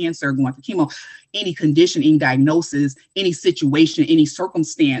 got cancer, going through chemo, any condition, any diagnosis, any situation, any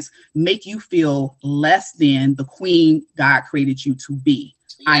circumstance, make you feel less than the queen God created you to be.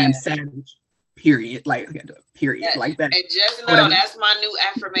 Yes. I am savage, period. Like, period. Yes. Like that. And just know that's my new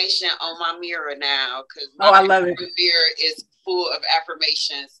affirmation on my mirror now. Because I love it. Mirror is full of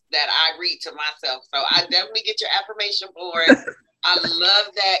affirmations that I read to myself. So I definitely get your affirmation board. I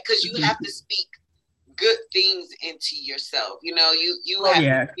love that, because you have to speak good things into yourself. You have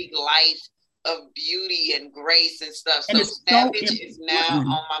to speak life of beauty and grace and stuff. So savage is now on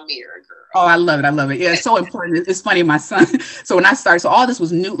my mirror, girl. Oh, I love it. Yeah, it's so important. It's funny, my son. So when I started, so all this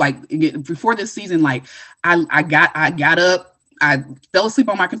was new. Like before this season, like I got up, I fell asleep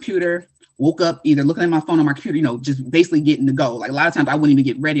on my computer, woke up either looking at my phone on my computer, just basically getting to go. Like a lot of times I wouldn't even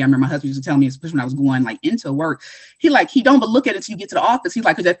get ready. I remember my husband used to tell me, especially when I was going like into work, he don't but look at it until you get to the office. He's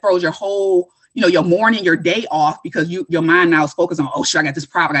like, because that throws your whole, your morning, your day off, because your mind now is focused on, oh, sure, I got this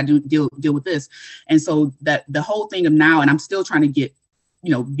problem, I got to deal with this. And so that the whole thing of now, and I'm still trying to get,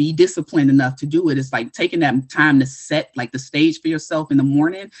 be disciplined enough to do it. It's like taking that time to set like the stage for yourself in the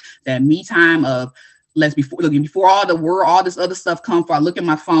morning, that me time of, before all this other stuff comes. I look at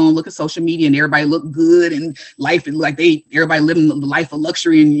my phone, look at social media, and everybody look good, and life is like everybody living the life of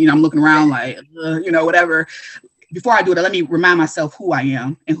luxury, and I'm looking around like whatever. Before I do it, let me remind myself who I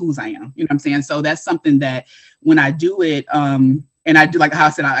am and whose I am. You know what I'm saying? So that's something that when I do it, and I do, like how I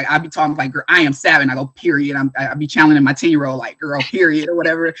said, I be talking like, girl, I am savage. And I go, period. I be challenging my 10-year-old, like, girl, period, or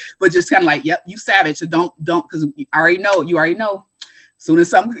whatever. But just kind of like, yep, you savage. So don't, because you already know. Soon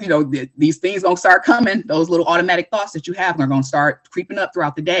as these things gonna start coming, those little automatic thoughts that you have are gonna start creeping up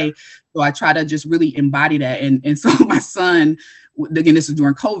throughout the day. So I try to just really embody that. And so my son, again, this was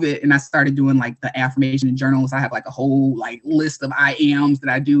during COVID, and I started doing like the affirmation and journals. I have like a whole like list of I ams that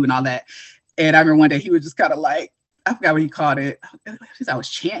I do and all that. And I remember one day he was just kind of like, I forgot what he called it. I was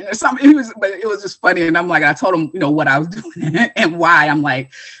chanting or something. But it was just funny. And I'm like, I told him, what I was doing and why. I'm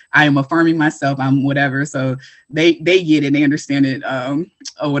like, I am affirming myself. I'm whatever. So they get it, they understand it,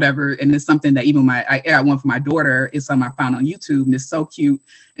 or whatever. And it's something that even I got one for my daughter. It's something I found on YouTube, and it's so cute.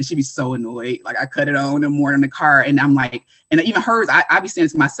 And she'd be so annoyed. Like I cut it on in the morning in the car, and I'm like, and even hers, I be saying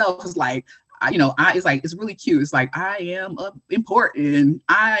it to myself, it's like, it's like, it's really cute. It's like, I am important.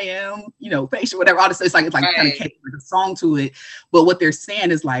 I am, facial, whatever. All this, it's like right. Kind of like a song to it. But what they're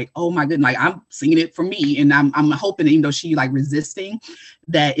saying is like, oh my goodness, like I'm singing it for me. And I'm hoping that even though she like resisting,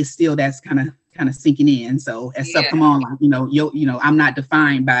 that it's still, that's kind of sinking in. So as stuff come on, like, I'm not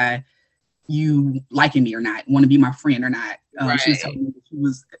defined by you liking me or not, want to be my friend or not. Right. She was telling me she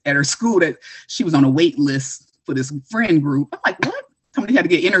was at her school that she was on a wait list for this friend group. I'm like, what? Somebody had to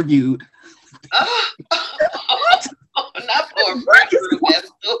get interviewed. Not for a friend group.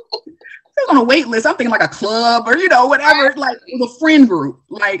 That's cool. It was on a wait list. I'm thinking like a club or whatever. Right. Like it was a friend group.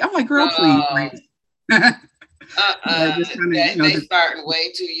 Like I'm like, girl, please. Like, they starting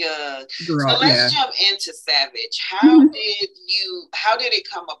way too young. Girl, so let's jump into Savage. How did it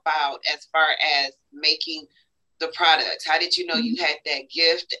come about as far as making the products? How did you know you had that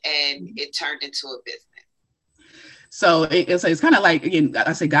gift and it turned into a business? So it's kind of like, again,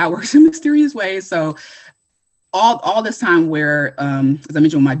 I say God works in mysterious ways. So all this time where, as I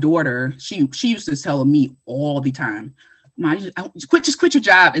mentioned with my daughter, she used to tell me all the time, just quit your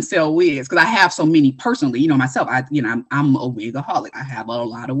job and sell wigs. Cause I have so many personally, myself, I'm a wigaholic. I have a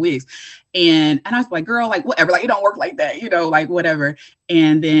lot of wigs. And I was like, girl, like whatever, like it don't work like that, like whatever.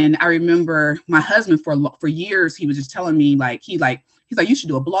 And then I remember my husband for years, he was just telling me like, he's like, you should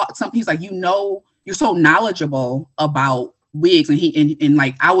do a blog, something. He's like, you're so knowledgeable about wigs. And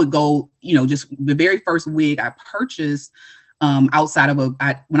like, I would go, just the very first wig I purchased outside of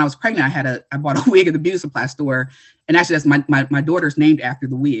when I was pregnant, I bought a wig at the beauty supply store. And actually that's my daughter's named after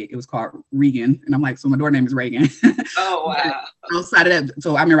the wig. It was called Regan. And I'm like, so my daughter's name is Reagan. Oh, wow. Outside of that,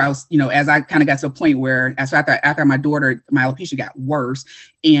 so I remember I was, as I kind of got to a point where after my daughter, my alopecia got worse.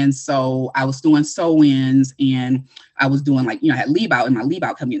 And so I was doing sew-ins and I was doing like, I had leave out and my leave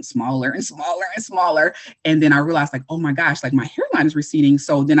out kept getting smaller and smaller and smaller. And then I realized like, oh my gosh, like my hairline is receding.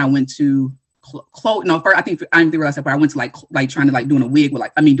 So then I went to first, I think I didn't realize that, but I went to like trying to like doing a wig with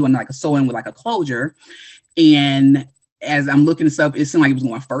doing like a sew-in with like a closure. And as I'm looking this up, it seemed like it was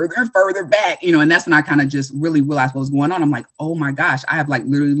going further and further back, and that's when I kind of just really realized what was going on. I'm like, oh my gosh, I have like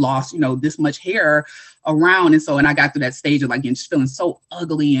literally lost, this much hair around. And I got to that stage of like just feeling so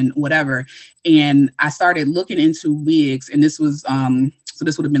ugly and whatever. And I started looking into wigs, and this was, so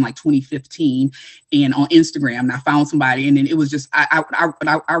this would have been like 2015, and on Instagram, and I found somebody, and then it was just,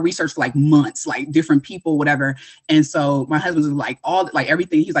 I researched for like months, like different people, whatever. And so my husband was like,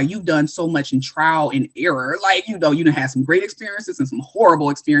 everything. He's like, you've done so much in trial and error. Like, you done had some great experiences and some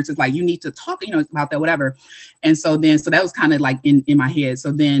horrible experiences. Like you need to talk, about that, whatever. And so that was kind of like in my head.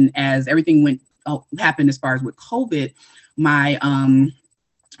 So then as everything happened as far as with COVID, my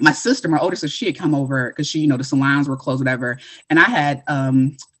sister, my older sister, she had come over because she, the salons were closed, whatever. And I had,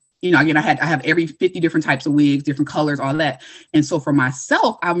 again, I have every 50 different types of wigs, different colors, all that. And so for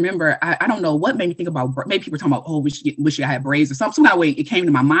myself, I remember, I don't know what made me think about, maybe people were talking about, oh, wish I had braids or something. Some kind of way it came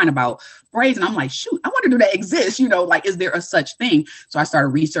to my mind about braids. And I'm like, shoot, I wonder, do that exist? Like, is there a such thing? So I started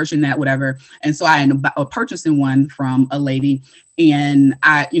researching that, whatever. And so I ended up purchasing one from a lady. And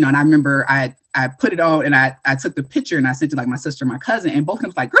I remember I put it on and I took the picture and I sent it to like my sister and my cousin, and both of them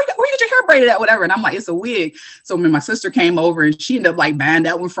was like, great, where you get your hair braided at, whatever. And I'm like, it's a wig. So when my sister came over and she ended up like buying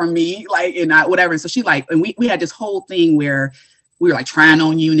that one from me, like, and whatever. And so she like, and we had this whole thing where we were like trying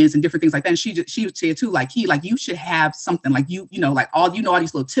on units and different things like that. And she would say too, like, you should have something like like all these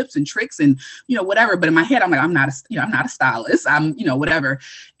little tips and tricks and, whatever. But in my head, I'm like, I'm not a stylist. I'm, whatever.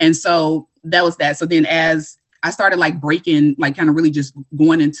 And so that was that. So then as I started like breaking, like kind of really just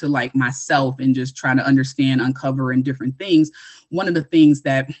going into like myself and just trying to understand, uncovering different things. One of the things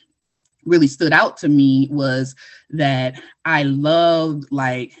that really stood out to me was that I loved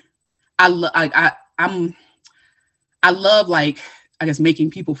like, I love like, I guess making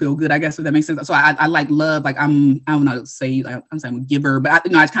people feel good, I guess, if that makes sense. So I like love, like I don't know, say, like, I'm saying I'm a giver, but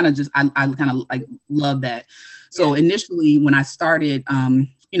I kind of just, I kind of like love that. So initially when I started,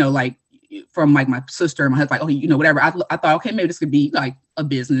 like, from like my sister and my husband, like, oh, whatever. I thought, okay, maybe this could be like a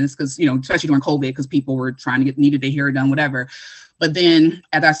business because, especially during COVID, because people were trying to needed their hair done, whatever. But then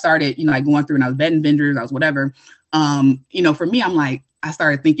as I started, like going through and I was vetting vendors, I was whatever, for me, I'm like, I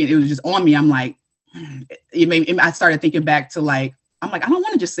started thinking it was just on me. I'm like, I started thinking back to like, I'm like, I don't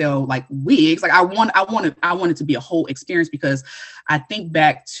want to just sell like wigs. Like I want it to be a whole experience, because I think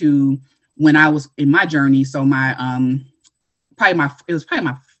back to when I was in my journey. So it was probably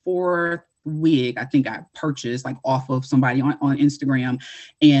my wig I think I purchased like off of somebody on Instagram.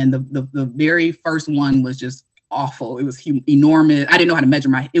 And the very first one was just awful. It was enormous. I didn't know how to measure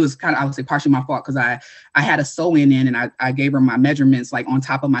it was kind of, I would say, partially my fault, because I had a sew-in and I gave her my measurements like on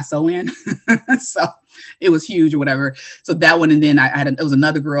top of my sew-in. So it was huge or whatever. So that one, and then it was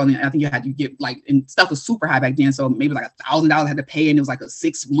another girl, and I think you had to get like, and stuff was super high back then, so maybe like $1,000 I had to pay, and it was like a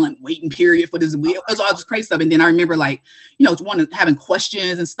 6-month waiting period for this. It was all just crazy stuff. And then I remember like, having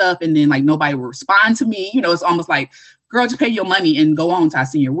questions and stuff, and then like nobody would respond to me. It's almost like, girl, just pay your money and go on to I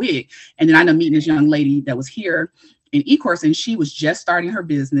see your wig. And then I ended up meeting this young lady that was here in eCourse, and she was just starting her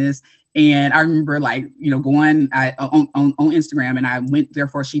business. And I remember like, going on Instagram, and I went there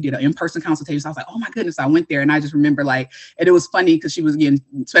she did an in-person consultation. So I was like, oh my goodness. I went there, and I just remember like, and it was funny because she was getting,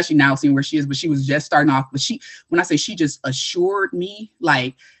 especially now seeing where she is, but she was just starting off. But when I say she just assured me,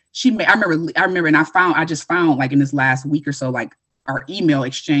 like I remember, and I just found like in this last week or so, like our email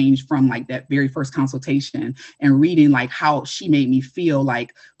exchange from like that very first consultation, and reading like how she made me feel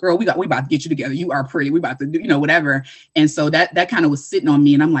like, girl, we about to get you together. You are pretty. We about to do, whatever. And so that kind of was sitting on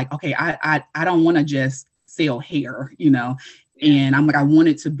me, and I'm like, okay, I don't want to just sell hair, and I'm like, I want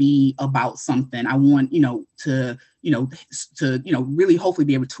it to be about something. I want, to really hopefully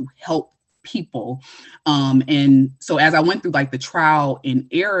be able to help people. And so as I went through like the trial and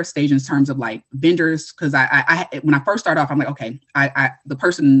error stage in terms of like vendors, because I when I first started off, I'm like, okay, the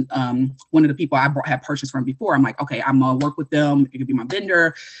person, one of the people I had purchased from before, I'm like, okay, I'm gonna work with them. It could be my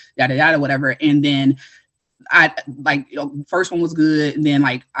vendor, yada yada, whatever. And then I like, first one was good, and then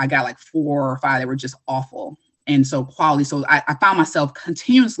like I got like 4 or 5 that were just awful. And so quality. So I found myself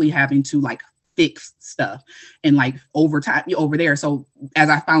continuously having to like fix stuff and like over time over there. So as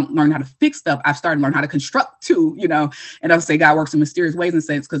I learned how to fix stuff, I've started to learn how to construct too, and I'll say God works in mysterious ways in a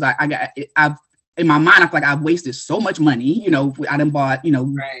sense, because I've in my mind, I feel like I've wasted so much money, I done bought,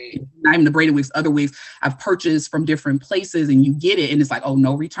 right, not even the braided wigs, other wigs I've purchased from different places, and you get it and it's like, oh,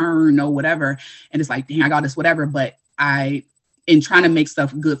 no return, no whatever. And it's like, dang, I got this whatever. But in trying to make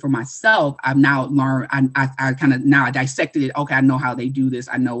stuff good for myself, I've now learned, I kind of now I dissected it. Okay, I know how they do this.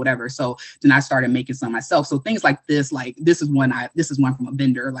 I know whatever. So then I started making some myself. So things like this is one from a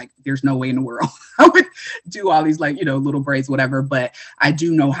vendor. Like there's no way in the world I would do all these like, little braids, whatever. But I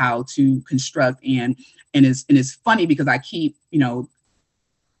do know how to construct, and it's funny because I keep,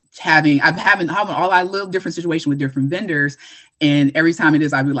 having all I little different situations with different vendors. And every time it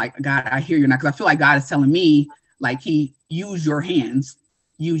is, I'd be like, God, I hear you now. Cause I feel like God is telling me, like, use your hands,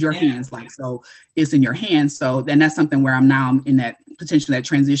 like, so it's in your hands. So then that's something where I'm now in that potentially that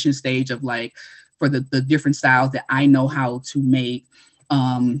transition stage of like, for the different styles that I know how to make,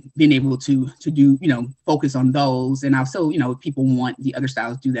 being able to do, focus on those. And also, people want the other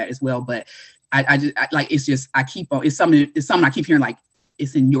styles to do that as well. But it's something I keep hearing, like,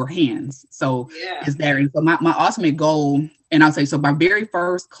 it's in your hands. So it's there. And so my ultimate goal, and I'll say, so my very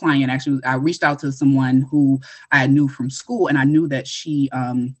first client, actually, I reached out to someone who I knew from school, and I knew that she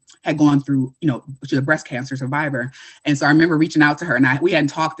had gone through, she's a breast cancer survivor. And so I remember reaching out to her, and we hadn't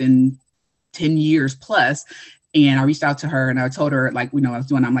talked in 10 years plus. And I reached out to her and I told her, like, I was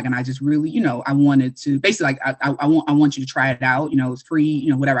doing, I'm like, and I just really, I wanted to basically, like, I want you to try it out, it's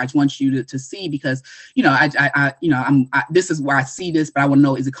free, whatever. I just want you to see, because, this is where I see this, but I want to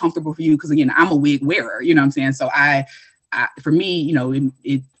know, is it comfortable for you? Because again, I'm a wig wearer, you know what I'm saying? So for me,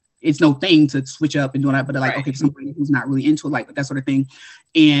 it's no thing to switch up and do that, but like, okay, for somebody who's not really into it, like that sort of thing.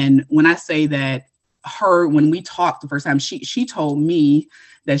 And when I say that, when we talked the first time, she told me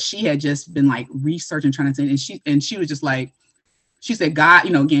that she had just been like researching, trying to, and she was just like, she said, God,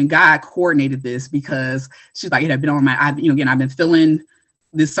 again, God coordinated this, because she's like, it had been on I've been feeling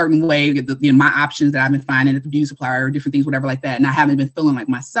this certain way, my options that I've been finding at the beauty supplier, or different things, whatever like that. And I haven't been feeling like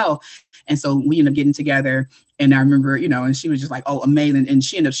myself. And so we ended up getting together, and I remember, and she was just like, oh, amazing. And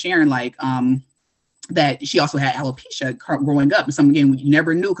she ended up sharing like, that she also had alopecia growing up, and something, again, you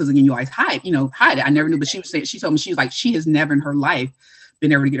never knew, because again, you always hide it. I never knew, but she told me, she was like, she has never in her life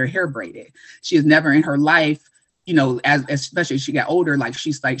been able to get her hair braided. She has never in her life, especially as she got older, like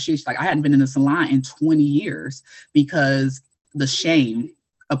she's like, I hadn't been in a salon in 20 years because the shame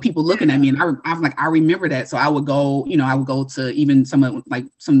of people looking at me. And I'm like, I remember that. So I would go to even some of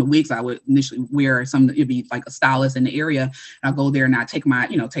the wigs I would initially wear, it'd be like a stylist in the area. And I'll go there and I take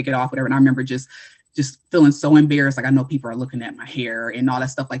take it off, whatever. And I remember just feeling so embarrassed. Like, I know people are looking at my hair and all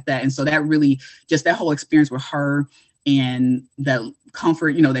that stuff like that. And so that really, just that whole experience with her, and the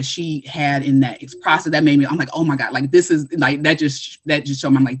comfort, that she had in that process, that made me, I'm like, oh my God, like, this is like, that just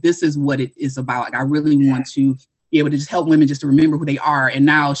showed me, I'm like, this is what it is about. Like, I really want to be able to just help women just to remember who they are. And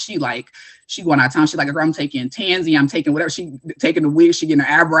now she going out of town. She's like, girl, I'm taking Tansy, I'm taking whatever, she taking the wig, she getting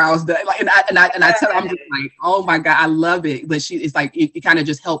her eyebrows done. Like, and I tell her, I'm just like, oh my God, I love it. But it's like, it kind of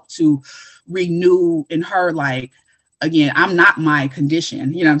just helped to renew in her, like, again, I'm not my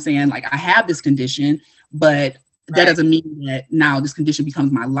condition. You know what I'm saying? Like, I have this condition, but that doesn't mean that now this condition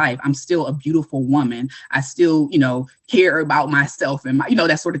becomes my life. I'm still a beautiful woman. I still, care about myself and my,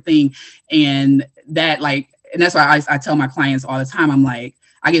 that sort of thing. And that, like, and that's why I tell my clients all the time, I'm like,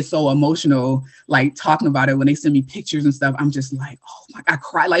 I get so emotional, like, talking about it when they send me pictures and stuff. I'm just like, oh my God, I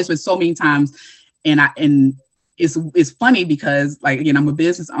cry. Like, it's been so many times. And it's funny because, like, again, I'm a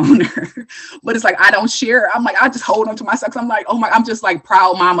business owner, but it's like, I don't share. I'm like, I just hold on to myself. I'm like, oh my, I'm just like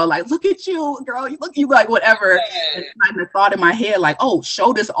proud mama. Like, look at you, girl. You like whatever. And kind of thought in my head, like, oh,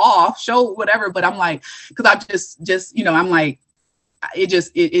 show this off, show whatever. But I'm like, cause I just, I'm like, it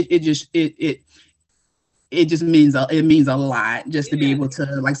just means a lot just to be able to,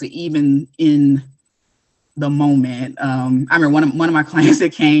 like, say, even in the moment. I remember one of my clients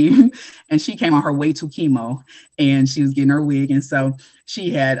that came, and she came on her way to chemo, and she was getting her wig, and so she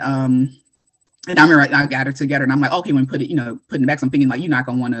had and I remember I got her together, and I'm like, okay, when putting back, so I'm thinking, like, you're not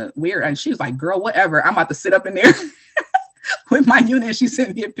gonna want to wear it. And she was like, girl, whatever, I'm about to sit up in there with my unit. And she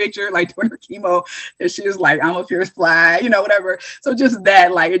sent me a picture, like, during her chemo, and she was like, I'm a fierce fly, whatever. So just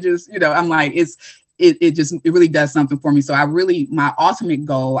that, like, it just, I'm like, it really does something for me. So my ultimate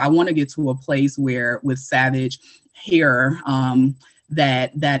goal, I want to get to a place where with Savage Hair,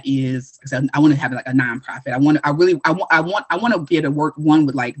 that is, I want to have like a nonprofit. I want to be able to work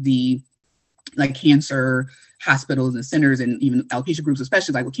with like the cancer hospitals and centers and even alopecia groups,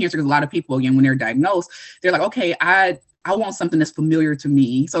 especially like with cancer, because a lot of people, again, when they're diagnosed, they're like, okay, I want something that's familiar to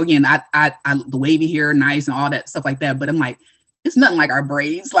me. So again, I the wavy hair, nice and all that stuff like that. But I'm like, it's nothing like our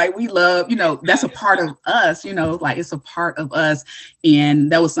braids. Like, we love, that's a part of us, like, it's a part of us.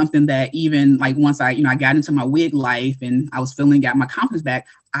 And that was something that even like once I got into my wig life and I was got my confidence back,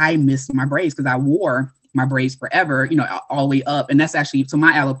 I missed my braids because I wore my braids forever, all the way up. And that's actually, so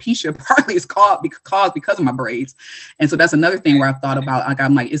my alopecia partly is caused because of my braids. And so that's another thing where I thought about, like,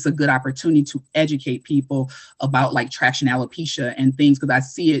 I'm like, it's a good opportunity to educate people about like traction alopecia and things. Cause I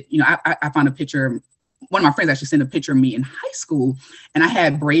see it, I found a picture. One of my friends actually sent a picture of me in high school, and I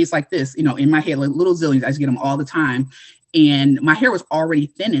had braids like this, in my head, like little zillions. I used to get them all the time. And my hair was already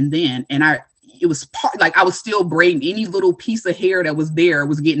thinning then. And it was like, I was still braiding any little piece of hair that was there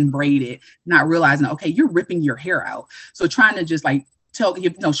was getting braided, not realizing, okay, you're ripping your hair out. So trying to just like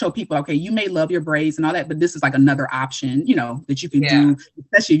show people, okay, you may love your braids and all that, but this is like another option, that you can do,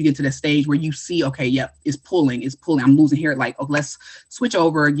 especially if you get to the stage where you see, okay, yep, it's pulling, I'm losing hair. Like, oh, let's switch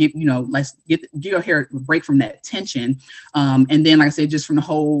over, let's get your hair break from that tension. And then, like I said, just from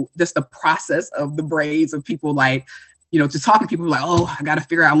just the process of the braids of people, like, just talking to people like, oh, I got to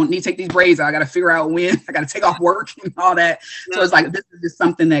figure out, I need to take these braids out. I got to figure out when I got to take off work and all that. So it's like, this is just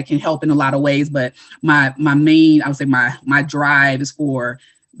something that can help in a lot of ways. But my main, I would say my drive is for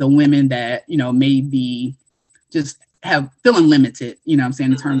the women that, maybe just feeling limited, I'm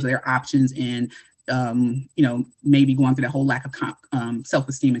saying, in terms of their options and, maybe going through that whole lack of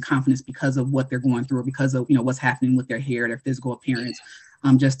self-esteem and confidence because of what they're going through or because of, what's happening with their hair, their physical appearance.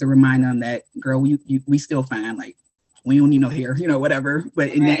 Just to remind them that, girl, we still fine. Like, we don't need no hair, whatever, but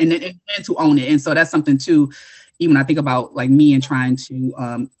and to own it. And so that's something too, even I think about like me and trying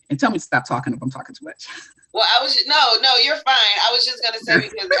to, and tell me to stop talking if I'm talking too much. Well, no, you're fine. I was just going to say,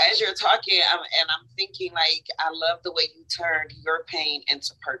 because as you're talking, I'm thinking, like, I love the way you turned your pain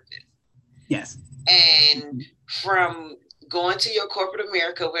into purpose. Yes. And from going to your corporate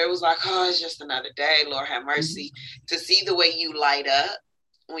America where it was like, oh, it's just another day, Lord have mercy, to see the way you light up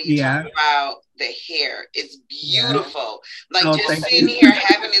when you talk about the hair. It's beautiful. Like, just sitting here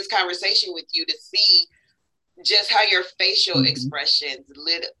having this conversation with you to see just how your facial expressions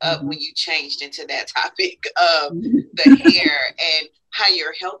lit up when you changed into that topic of the hair and how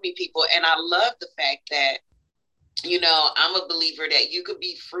you're helping people. And I love the fact that, I'm a believer that you could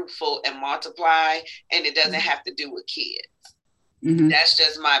be fruitful and multiply, and it doesn't have to do with kids. That's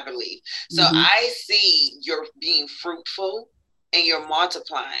just my belief. So I see you're being fruitful and you're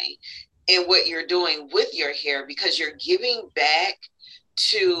multiplying in what you're doing with your hair, because you're giving back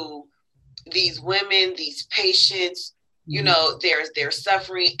to these women, these patients, they're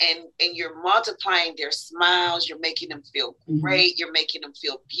suffering, and you're multiplying their smiles. You're making them feel great. You're making them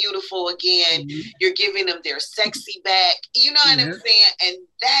feel beautiful again. You're giving them their sexy back. You know what I'm saying? And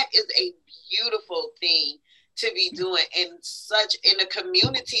that is a beautiful thing to be doing in a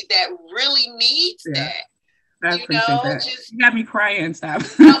community that really needs that. I appreciate that. Just you got me crying. Stop.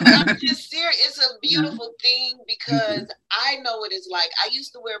 no, but I'm just serious. It's a Yeah. beautiful thing because I know what it's like. I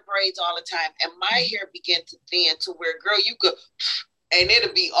used to wear braids all the time, and my hair began to thin to where, girl, you could, and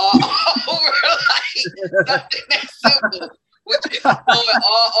it'll be all over like something that simple, which is going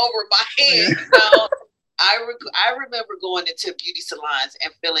all over my head. I remember going into beauty salons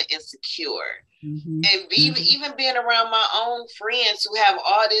and feeling insecure. And even being around my own friends who have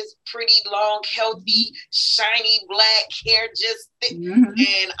all this pretty long, healthy, shiny black hair,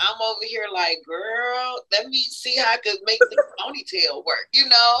 and I'm over here like, girl, let me see how I could make the ponytail work.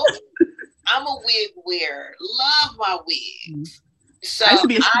 I'm a wig wearer, love my wigs. So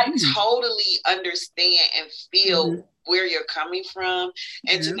I totally understand and feel where you're coming from,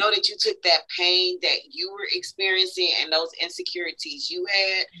 and to know that you took that pain that you were experiencing and those insecurities you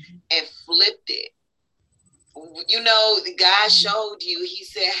had and flipped it. God showed you, he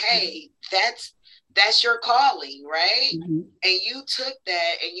said, hey, that's your calling, right? And you took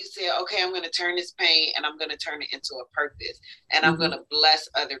that and you said, okay, I'm going to turn this pain and I'm going to turn it into a purpose, and I'm going to bless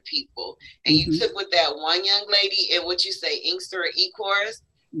other people. And you took with that one young lady and what you say, Inkster e-course,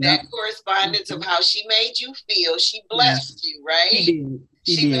 that correspondence of how she made you feel. She blessed you, right?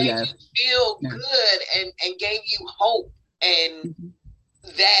 She made you feel good and gave you hope, and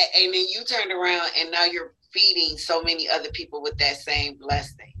that, and then you turned around and now you're feeding so many other people with that same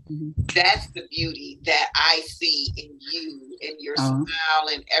blessing. That's the beauty that I see in you and your smile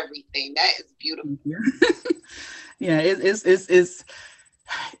and everything. That is beautiful. Yeah, it's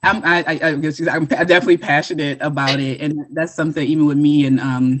I'm definitely passionate about it, and that's something even with me,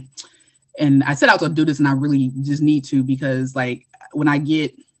 and I set out to do this, and I really just need to, because like when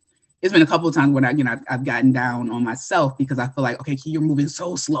it's been a couple of times when I've gotten down on myself because I feel like, okay, you're moving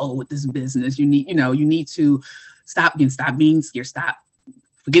so slow with this business. You need to stop being scared,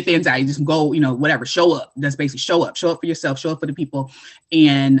 forget the anxiety, just go, whatever, show up. That's basically show up for yourself, show up for the people.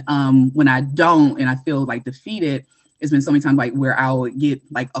 And when I don't, and I feel like defeated, it's been so many times like where I'll get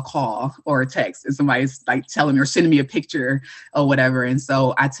like a call or a text and somebody's like telling me or sending me a picture or whatever. And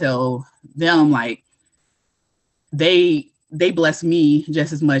so I tell them like they bless me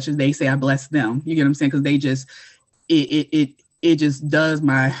just as much as they say I bless them. You get what I'm saying? Because they just, it just does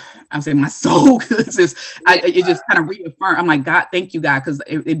my soul. It just kind of reaffirm. I'm like, God, thank you, God. Because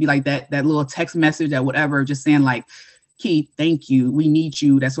it'd be like that little text message or whatever, just saying like, Keith, thank you. We need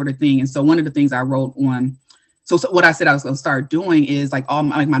you, that sort of thing. And so one of the things I wrote on, so what I said I was going to start doing is like all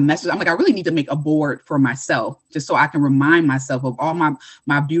my messages. I'm like, I really need to make a board for myself just so I can remind myself of all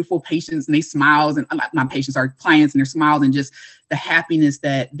my beautiful patients and they smiles, and my patients are clients and their smiles, and just the happiness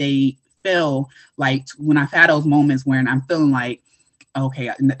that they feel like when I've had those moments when I'm feeling like,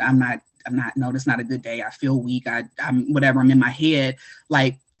 okay, I'm not, no, that's not a good day. I feel weak. I'm whatever, I'm in my head.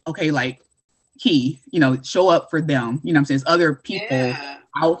 Like, okay, like Key, show up for them. You know what I'm saying? There's other people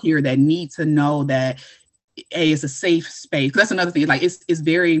out here that need to know that it's a safe space. That's another thing. Like it's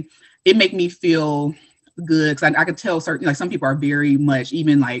very, it make me feel good because I could tell certain, like some people are very much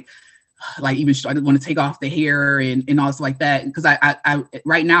even like even I want to take off the hair and all stuff like that. Because I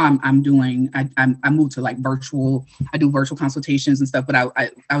right now I moved to like virtual. I do virtual consultations and stuff. But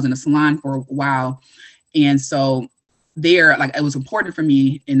I was in a salon for a while, and so there, like it was important for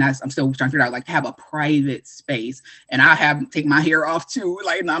me, and I'm still trying to figure out like to have a private space, and I take my hair off too,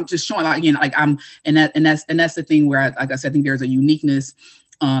 like, and I'm just showing like like and that's the thing where like I said, I think there's a uniqueness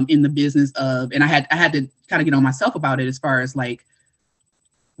in the business of, and I had to kind of get on myself about it as far as like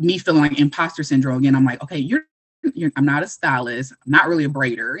me feeling like imposter syndrome again. I'm like, okay, I'm not a stylist, I'm not really a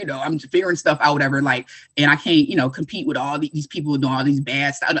braider, I'm figuring stuff out, whatever, like, and I can't, compete with all these people doing all these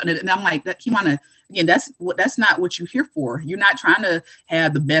bad stuff. And I'm like, again, that's not what you're here for. You're not trying to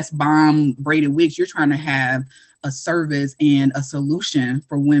have the best bomb braided wigs. You're trying to have a service and a solution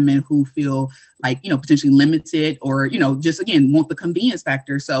for women who feel like, potentially limited or, just again, want the convenience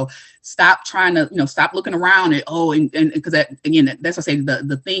factor. So stop trying to, stop looking around at, and because that, again, that's what I say,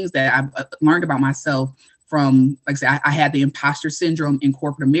 the things that I've learned about myself from, like I said, I had the imposter syndrome in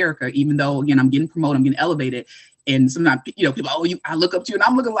corporate America, even though, again, I'm getting promoted, I'm getting elevated. And sometimes, people, I look up to you, and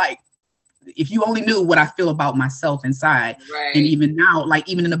I'm looking like, if you only knew what I feel about myself inside. Right. And even now, like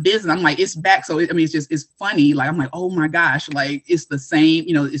even in the business, I'm like, it's back. So it's funny. Like, I'm like, oh my gosh, like it's the same,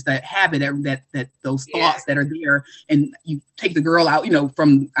 it's that habit that those thoughts that are there. And you take the girl out,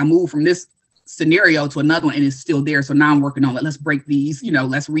 I moved from this scenario to another one and it's still there. So now I'm working on it. Let's break these,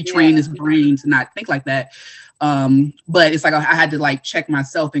 let's retrain this brain to not think like that. But it's like, I had to like check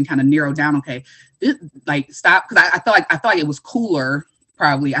myself and kind of narrow down, okay, stop. Cause I felt like it was cooler.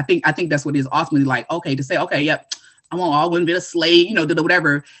 Probably, I think that's what it is ultimately, like, okay, to say, okay, yep, I wouldn't be a slave,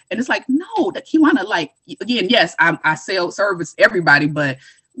 whatever. And it's like, no, that Kiwana, like, again, yes, I sell service everybody, but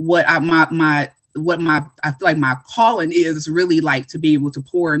what I feel like my calling is really like to be able to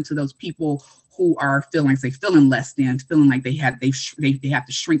pour into those people who are feeling less than, feeling like they have to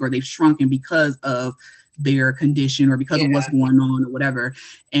shrink, or they've shrunken because of their condition, or because of what's going on, or whatever.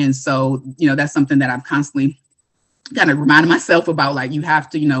 And so, that's something that I'm constantly kind of reminding myself about, like, you have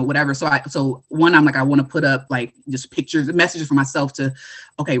to, whatever. So one, I'm like, I want to put up like just pictures and messages for myself to,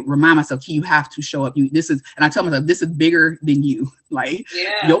 okay, remind myself, you have to show up. And I tell myself, this is bigger than you. Like,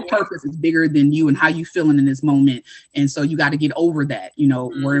 your purpose is bigger than you and how you feeling in this moment. And so you got to get over that,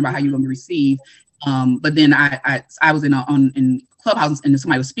 worrying about how you're going to receive. But then I was in Clubhouse, and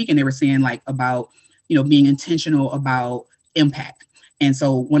somebody was speaking, they were saying like about, being intentional about impact. And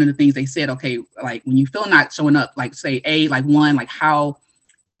so one of the things they said, okay, like when you feel not showing up, like say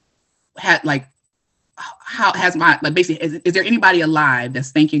how has my, like, basically, is there anybody alive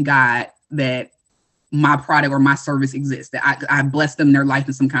that's thanking God that my product or my service exists, that I bless them in their life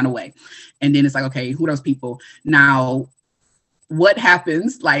in some kind of way? And then it's like, okay, who are those people? Now, what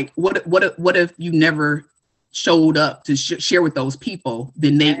happens? Like, what if you never showed up to share with those people?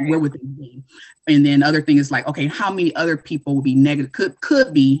 Then where would they be? And then other thing is like, okay, how many other people will be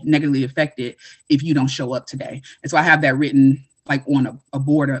could be negatively affected if you don't show up today? And so I have that written like on a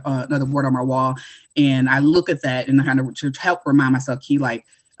board, another board on my wall. And I look at that and kind of to help remind myself, like,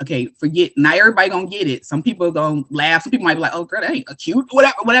 okay, forget, not everybody gonna get it. Some people are gonna laugh. Some people might be like, oh girl, that ain't cute,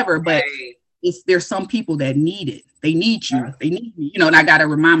 whatever. But there's some people that need it. They need you. They need me, and I gotta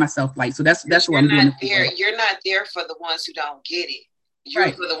remind myself, like, so that's what I'm doing. You're not there for the ones who don't get it. You're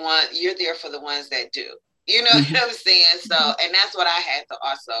there for the ones that do. You know what I'm saying? So, and that's what I had to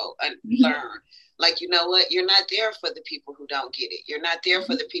also learn. Like, you know what? You're not there for the people who don't get it. You're not there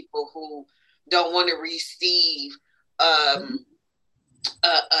for the people who don't want to receive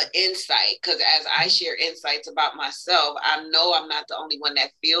insight. Because as I share insights about myself, I know I'm not the only one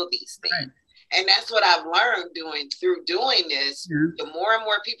that feel these things. Right. And that's what I've learned through doing this. The more and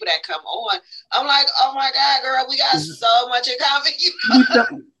more people that come on, I'm like, oh my God, girl, we got so much in common.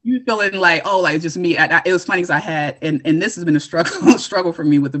 You feeling like, oh, like just me. It was funny because I had, and this has been a struggle for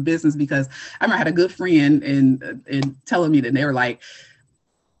me with the business, because I remember I had a good friend and telling me that they were like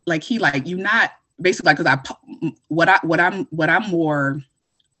you not basically, like, because what I'm more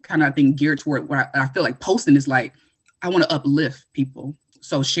kind of, I think, geared toward what I feel like posting is like, I want to uplift people.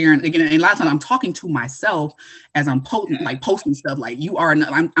 So sharing, again, and a lot of times I'm talking to myself as I'm posting stuff, like, you are,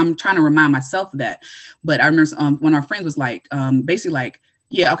 I'm trying to remind myself of that. But I remember when our friend was like, basically like,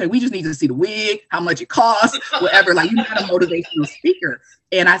 yeah, okay, we just need to see the wig, how much it costs, whatever, like, you're not a motivational speaker.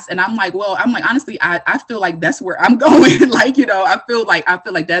 And I'm like, honestly, I feel like that's where I'm going. Like, I feel like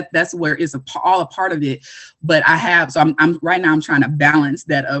that's where it's all a part of it. But I'm right now, I'm trying to balance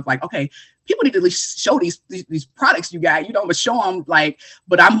that of like, okay, people need to at least show these products you got, but show them, like,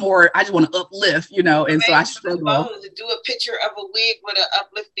 but I just want to uplift, and so I struggle to do a picture of a wig with an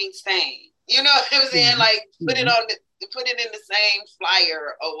uplifting saying, you know what I'm saying? Like, put it in the same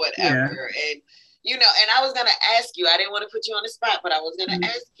flyer or whatever. And, and I was going to ask you, I didn't want to put you on the spot, but I was going to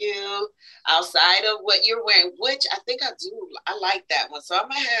ask you, outside of what you're wearing, which I think I like that one. So I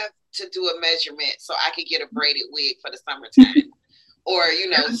might have to do a measurement so I could get a braided wig for the summertime. Or,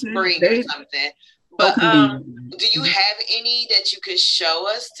 spring or something. But do you have any that you could show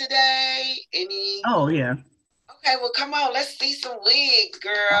us today? Any? Oh, yeah. Okay, well, come on. Let's see some wigs,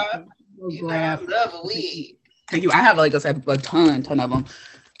 girl. I love a wig. Thank you. I have a ton of them.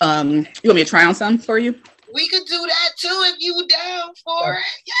 You want me to try on some for you? We could do that too if you down for it.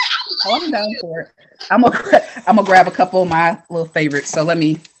 Yeah, I'm down for it. I'm gonna grab a couple of my little favorites. So let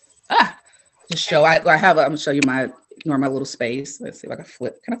me just show. I'm gonna show you ignore my little space. Let's see if I can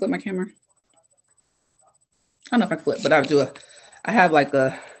flip. Can I flip my camera? I don't know if I can flip, but I have like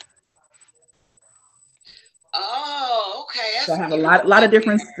a. Oh, okay. So I have a lot of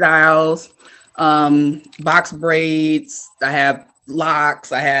different styles. Box braids. I have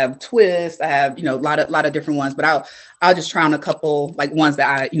locks. I have twists. I have a lot of different ones. But I'll just try on a couple, like, ones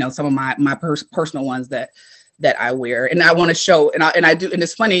that some of my personal ones that I wear, and I want to show. And I do. And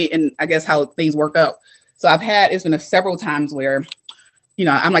it's funny, and I guess how things work out. So it's been several times where,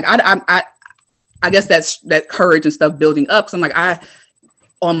 I'm like, I guess that's that courage and stuff building up. So I'm like,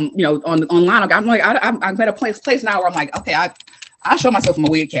 online, I'm like, I'm at a place now where I'm like, okay, I show myself in my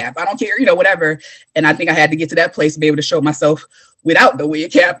wig cap. I don't care, whatever. And I think I had to get to that place to be able to show myself without the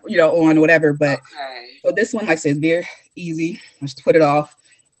wig cap, on whatever. But So this one, like I said, is very easy. I just put it off.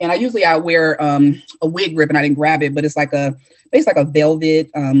 And I wear a wig ribbon. I didn't grab it, but it's like a velvet,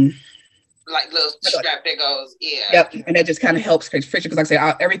 Like little strap that goes, yeah. Yep, and that just kind of helps create friction because, like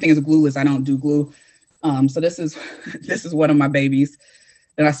I say, everything is glueless. I don't do glue. So this is this is one of my babies,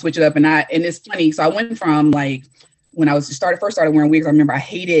 and I switch it up, and it's funny. So I went from like when I was first started wearing wigs. I remember I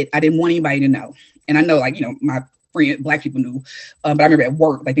didn't want anybody to know, and I know like my friend Black people knew, but I remember at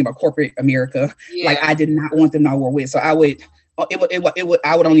work, like think about corporate America, like I did not want them to know I wore wigs, so I would.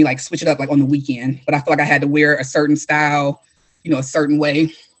 I would only like switch it up like on the weekend, but I feel like I had to wear a certain style, a certain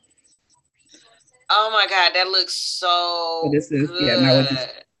way. Oh my God, that looks so this is good. now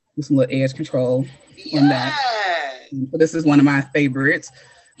with some little edge control on that. So this is one of my favorites.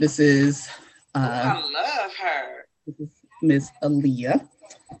 This is I love her. This is Miss Aaliyah.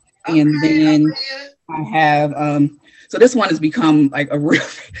 And then I have so this one has become like a real,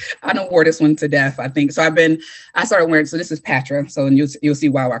 I don't wear this one to death, I think. So I started wearing, so this is Patra. So you'll see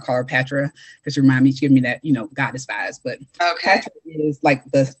why I call her Patra, because she give me that, goddess vibes. But Patra is like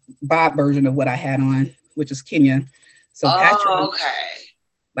the Bob version of what I had on, which is Kenya. So Patra,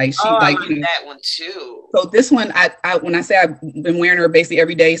 like she, like that one too. So this one, I when I say I've been wearing her basically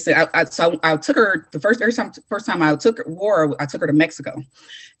every day. So I took her the first time I took her to Mexico.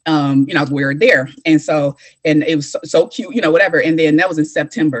 I was wearing there, and it was so cute, whatever. And then that was in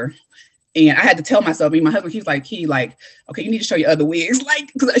September, and I had to tell myself, my husband, he like, okay, you need to show your other wigs,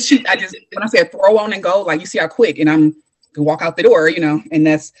 like, because when I said throw on and go, like, you see how quick, and I'm gonna walk out the door, and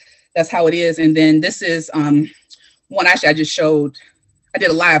that's how it is. And then this is one actually I just showed. I did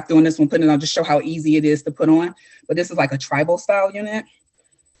a live doing this one, putting it on, just show how easy it is to put on. But this is like a tribal style unit,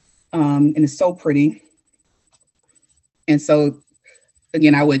 and it's so pretty. And so,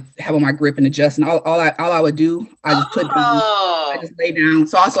 again, I would have on my grip and adjust, and all I would do, I just put down, I just lay down.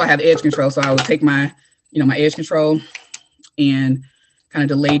 So also I have edge control, so I would take my, my edge control and kind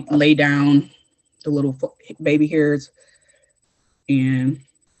of lay down the little baby hairs, and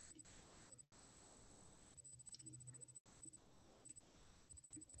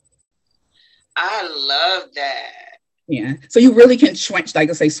I love that. Yeah. So you really can switch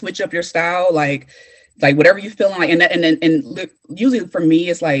up your style, like whatever you feeling like. And usually for me,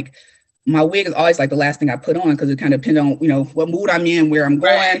 it's like my wig is always like the last thing I put on, because it kind of depends on, what mood I'm in, where I'm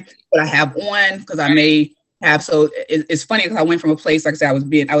going, what I have on, because I may have, so it's funny because I went from a place, like I said,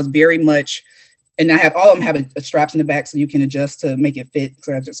 I was very much, and I have all of them have a straps in the back so you can adjust to make it fit.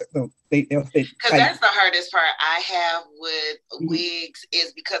 So they'll fit. Because that's the hardest part I have with wigs,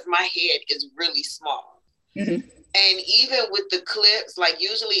 is because my head is really small. Mm-hmm. And even with the clips, like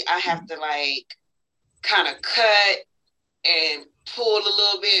usually I have to like kind of cut and pull a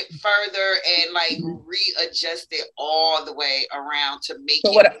little bit further and like readjust it all the way around to make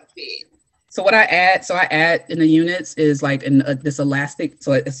it fit. So what I add in the units is like this elastic,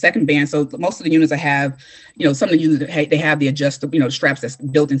 so a second band. So most of the units I have, some of the units, they have the adjustable, straps that's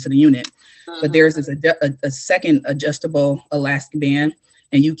built into the unit. Mm-hmm. But there's a second adjustable elastic band,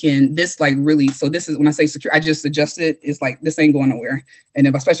 and you can, this like really, so this is, when I say secure, I just adjust it. It's like, this ain't going nowhere. And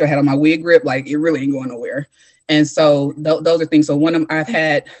if especially I had on my wig grip, like it really ain't going nowhere. And so those are things. So one of them I've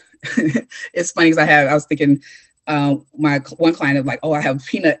had, it's funny because I was thinking, my one client is like, oh, I have a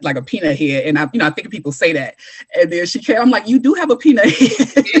peanut head. And I think people say that. And then she came, I'm like, you do have a peanut head.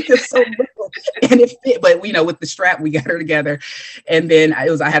 It's so little. And it fit, but with the strap, we got her together. And then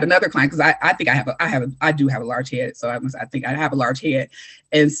I had another client, because I think I do have a large head. So I think I have a large head.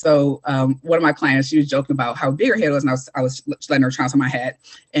 And so one of my clients, she was joking about how big her head was, and I was letting her try on my head,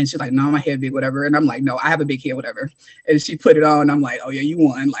 and she's like, no, my head big, whatever. And I'm like, no, I have a big head, whatever. And she put it on. I'm like, oh yeah, you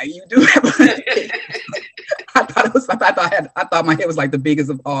won. Like, you do have a I thought my head was like the biggest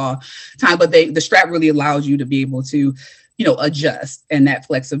of all time, but the strap really allows you to be able to, adjust, and that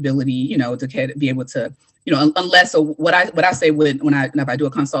flexibility, to be able to, unless, so what I say if I do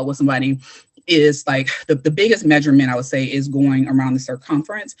a consult with somebody is like the biggest measurement I would say is going around the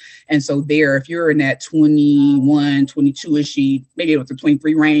circumference. And so if you're in that 21, 22-ish, maybe up to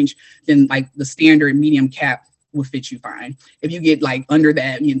 23 range, then like the standard medium cap will fit you fine. If you get like under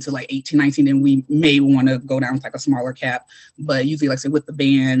that into like 18, 19, then we may want to go down with like a smaller cap. But usually, like I said, with the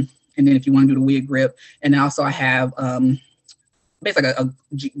band, and then if you want to do the wig grip, and then also I have basically a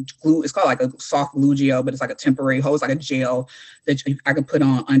glue. It's called like a soft glue gel, but it's like a temporary hose, like a gel that I can put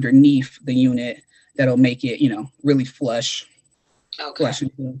on underneath the unit that'll make it, really flush. Okay. Flush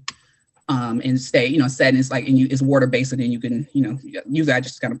and stay, set. And it's like, and it's water based, and then you can, usually I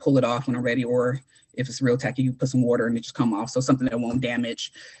just kind of pull it off when I'm ready, or if it's real tacky, you put some water and it just come off. So something that won't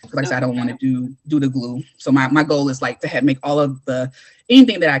damage. Like I said, I don't want to do the glue. So my goal is like to make all of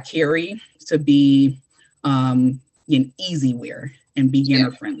anything that I carry to be in easy wear and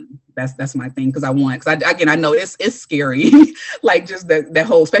beginner friendly. That's my thing. Cause I know it's scary. Like just that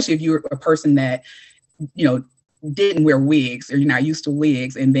whole, especially if you're a person that, you know, didn't wear wigs or you're not used to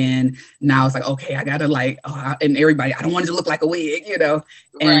wigs. And then now it's like, okay, I gotta like, and everybody, I don't want it to look like a wig, you know?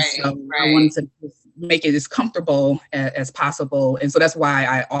 And so I wanted to make it as comfortable as possible. And so that's why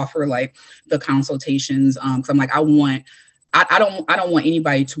I offer like the consultations. Cause I'm like, I don't want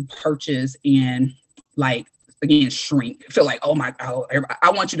anybody to purchase and like, again, shrink, feel like, oh my God,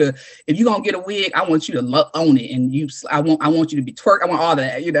 I want you to, if you're gonna get a wig, I want you to own it. And I want you to be twerk. I want all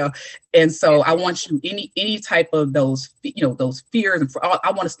that, you know? And so I want you, any type of those, you know, those fears. And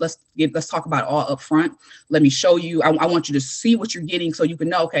I want to, let's talk about it all up front. Let me show you. I want you to see what you're getting so you can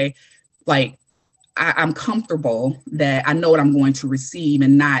know, okay, like I'm comfortable that I know what I'm going to receive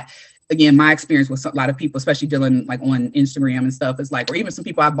and not, again, my experience with a lot of people, especially dealing like on Instagram and stuff, is like, or even some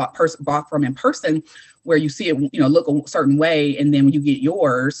people I bought from in person, where you see it, you know, look a certain way, and then when you get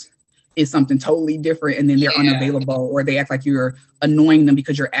yours, it's something totally different, and then they're unavailable, or they act like you're annoying them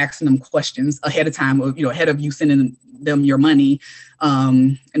because you're asking them questions ahead of time, or, you know, ahead of you sending them your money.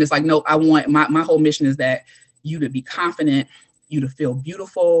 And it's like, no, I want my whole mission is that you to be confident, you to feel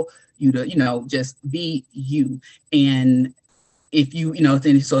beautiful, you to, you know, just be you. And if you, you know,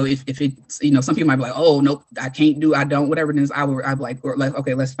 then so if it's, you know, some people might be like, oh, nope, I don't, whatever it is, I'd be like,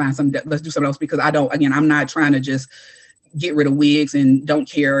 okay, let's find something, let's do something else, because I'm not trying to just get rid of wigs and don't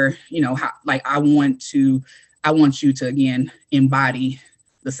care, you know, how, like, I want you to, again, embody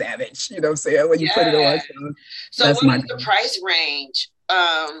the savage, you know what I'm saying, when you put it on. So what is the price range?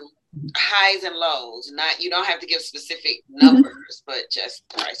 Highs and lows, not, you don't have to give specific numbers, but just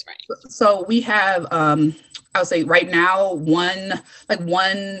price range. So we have, I would say right now, I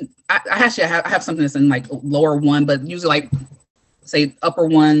have something that's in like lower one, but usually like say upper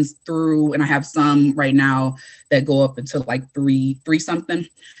ones through, and I have some right now that go up until like three something.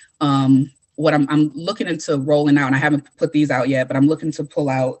 What I'm looking into rolling out, and I haven't put these out yet, but I'm looking to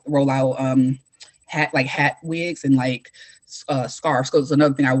roll out hat wigs and like scarves. Because it's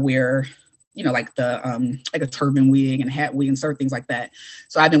another thing I wear, you know, like the like a turban wig and hat wig and certain things like that.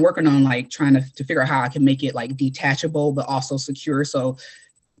 So I've been working on like trying to figure out how I can make it like detachable but also secure. So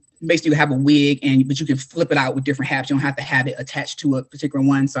basically you have a wig but you can flip it out with different hats. You don't have to have it attached to a particular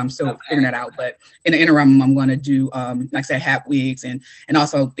one. So I'm still figuring that out. But in the interim, I'm going to do like I said, hat wigs and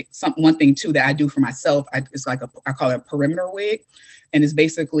also one thing too that I do for myself. It's like I call it a perimeter wig. And it's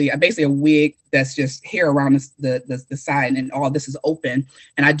basically a wig that's just hair around the side, and all this is open.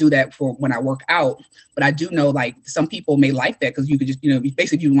 And I do that for when I work out. But I do know like some people may like that because you could just, you know,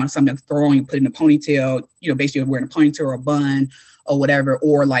 basically you want something to throw on, you put in a ponytail, you know, basically you're wearing a ponytail or a bun or whatever.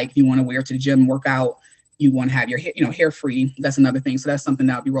 Or like you want to wear to the gym, work out, you want to have your hair, you know, hair free. That's another thing. So that's something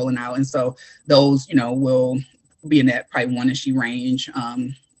that I'll be rolling out. And so those, you know, will be in that probably one-ish range.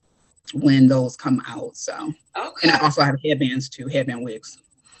 When those come out. So and I also have headbands too, headband wigs.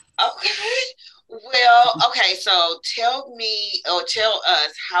 Okay. Well, okay, so tell me or tell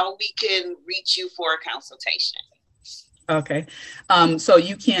us how we can reach you for a consultation. Okay. So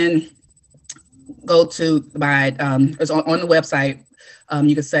you can go to my it's on the website.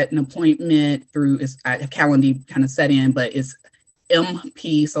 You can set an appointment through I have Calendly kind of set in, but it's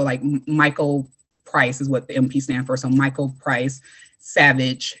MP, so like Michael Price is what the MP stand for. So Michael Price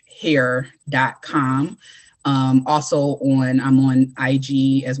savagehair.com. Also I'm on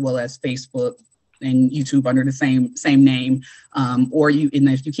IG as well as Facebook and YouTube under the same name. And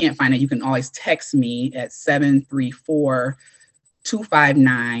if you can't find it, you can always text me at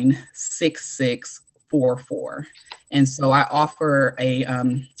 734-259-6644. And so I offer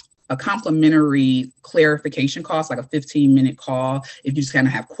a complimentary clarification course, like a 15-minute call if you just kind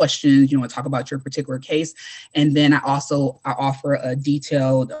of have questions, you want to talk about your particular case. And then I offer a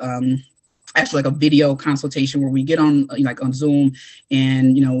detailed, actually like a video consultation where we get on like on Zoom,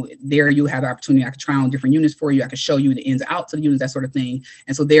 and there you have the opportunity. I could try on different units for you. I could show you the ins and outs of the units, that sort of thing.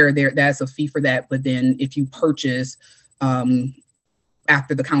 And so that's a fee for that. But then if you purchase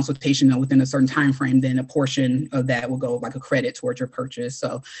after the consultation within a certain time frame, then a portion of that will go like a credit towards your purchase.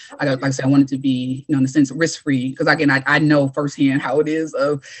 So like I said, I want it to be, in a sense, risk-free, because again, I know firsthand how it is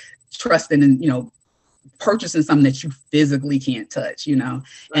of trusting and, purchasing something that you physically can't touch, Right.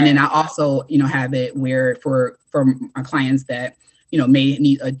 And then I also, have it where for my clients that, may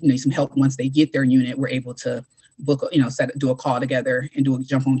need some help once they get their unit, we're able to book, do a call together and do a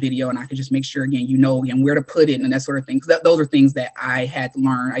jump on video, and I could just make sure again, again where to put it and that sort of thing. Because those are things that I had to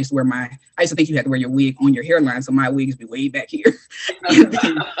learn. I used to think you had to wear your wig on your hairline, so my wigs be way back here. And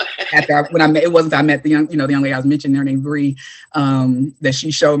then I met the young lady I was mentioning, her name Bree, that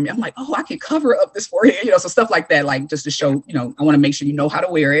she showed me. I'm like, oh, I can cover up this forehead, so stuff like that, like just to show, I want to make sure you know how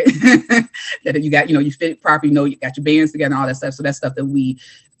to wear it, that you got, you fit it properly, you got your bands together and all that stuff. So that's stuff that we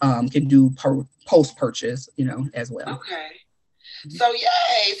can do post purchase, as well. Okay. So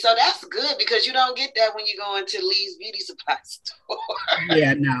yay. So that's good, because you don't get that when you go into Lee's beauty supply store.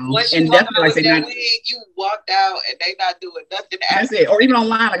 Yeah, no. Once you walk out with that wig, you walked out and they not doing nothing. That's it. Or even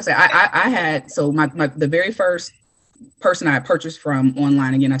online, like I said, I had, so the very first person I purchased from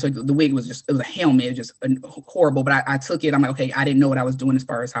online, again, I told you the wig was it was a helmet, it was just horrible, but I took it. I'm like, okay, I didn't know what I was doing as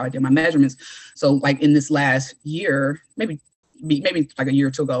far as how I did my measurements. So like in this last year, maybe like a year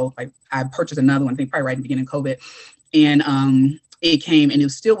or two ago, like I purchased another one, I think probably right in the beginning of COVID. And it came and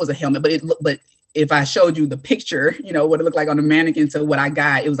it still was a helmet, but if I showed you the picture, what it looked like on the mannequin to what I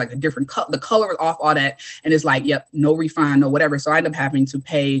got, it was like a different color. The color was off, all that. And it's like, yep, no refund, no whatever. So I ended up having to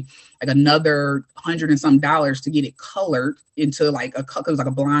pay like another $100 and some to get it colored into like it was like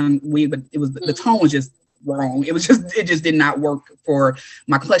a blonde wig, but it was the tone was just wrong. It just did not work for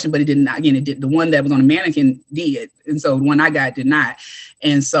my complexion, but it didn't, again, it did. The one that was on the mannequin did. And so the one I got did not.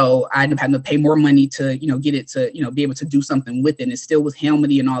 And so I ended up having to pay more money to, get it to, be able to do something with it. And it still was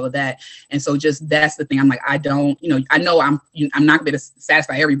helmety and all of that. And so just, that's the thing. I'm like, I don't, I know I'm not going to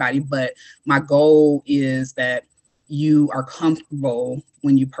satisfy everybody, but my goal is that you are comfortable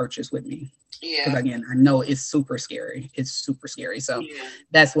when you purchase with me. Yeah. Because again, I know it's super scary. So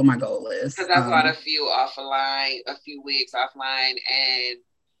that's what my goal is. Because I bought a few wigs offline, and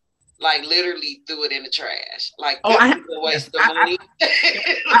like literally threw it in the trash. Like, I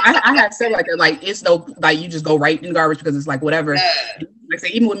have said like it's no, like you just go right in the garbage because it's like whatever. Yeah. Like I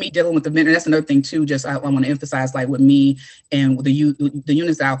say, even with me dealing with the vendor, that's another thing too. Just I want to emphasize, like with me and with the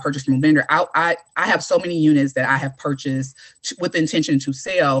units that I'll purchase from a vendor, I have so many units that I have purchased with the intention to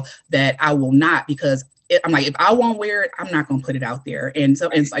sell that I will not, because I'm like, if I won't wear it, I'm not going to put it out there. And so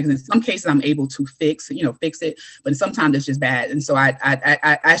it's like in some cases I'm able to fix it, but sometimes it's just bad. And so I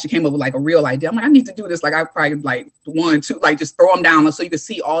actually came up with like a real idea. I'm like, I need to do this. Like I probably like just throw them down so you can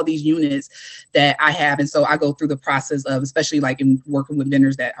see all these units that I have. And so I go through the process of, especially like in working with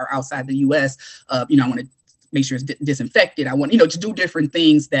vendors that are outside the US, I want to make sure it's disinfected. I want, to do different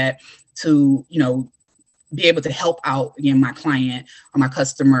things to be able to help out, again, my client or my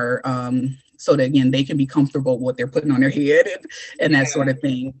customer, so that, again, they can be comfortable with what they're putting on their head and that sort of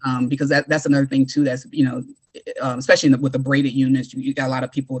thing. Because that's another thing too, that's, especially with the braided units, you got a lot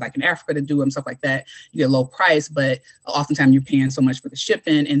of people like in Africa to do them, stuff like that. You get a low price, but oftentimes you're paying so much for the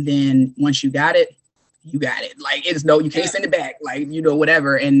shipping. And then once you got it, like it's you can't send it back, like,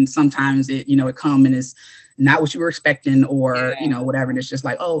 whatever. And sometimes it come and it's not what you were expecting, or whatever, and it's just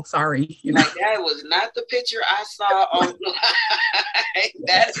like, oh, sorry, like that was not the picture I saw online.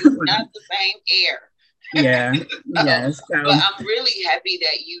 That is not the same hair. Yeah. Yes. But I'm really happy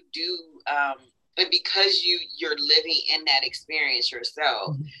that you do, and because you're living in that experience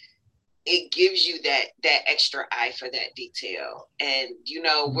yourself, it gives you that extra eye for that detail. And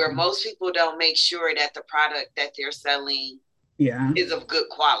where most people don't make sure that the product that they're selling is of good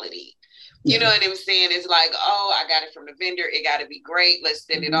quality. You know what I'm saying? It's like, oh, I got it from the vendor. It got to be great. Let's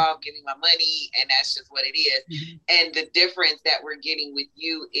send it off. Give me my money. And that's just what it is. And the difference that we're getting with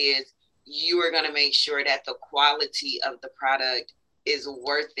you is you are going to make sure that the quality of the product is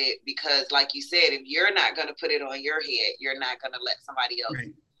worth it. Because like you said, if you're not going to put it on your head, you're not going to let somebody else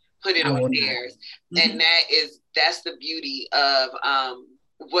put it on theirs. And that's the beauty of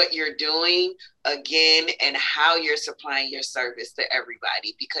what you're doing, again, and how you're supplying your service to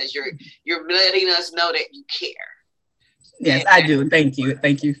everybody, because you're letting us know that you care. Yes, I do. Thank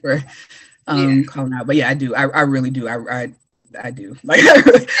you for calling out. But yeah, I do. I really do. I do. Like,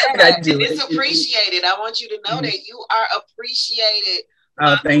 I do. And it's appreciated. I want you to know that you are appreciated.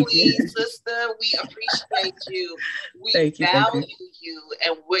 Oh, thank you, sister. We appreciate you. We value you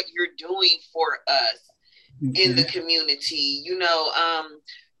and what you're doing for us in the community.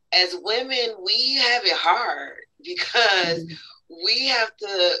 As women, we have it hard because we have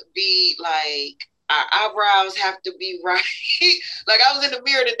to be like, our eyebrows have to be right. Like I was in the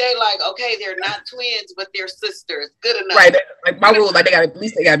mirror today, like, okay, they're not twins, but they're sisters. Good enough. Right. Like my rule, like at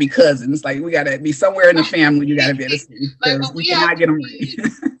least they gotta be cousins. Like we gotta be somewhere in the family. You gotta be able to see. Like, we cannot get them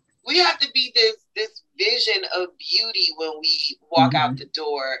right. We have to be this vision of beauty when we walk out the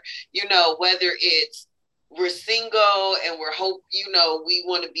door. Whether it's we're single and we're hope, we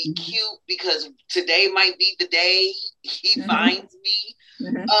want to be Mm-hmm. cute because today might be the day he Mm-hmm. finds me.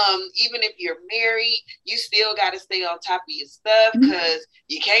 Mm-hmm. Even if you're married, you still got to stay on top of your stuff Mm-hmm. because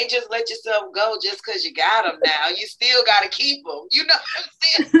you can't just let yourself go just because you got them now. You still got to keep them. You know what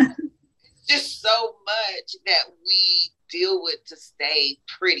I'm saying? Just so much that we deal with to stay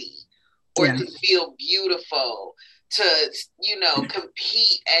pretty or Yeah. to feel beautiful, to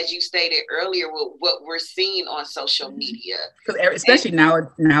compete, as you stated earlier, with what we're seeing on social media. Because And especially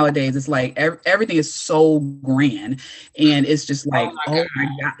nowadays, it's like everything is so grand, and it's just oh like, my oh god,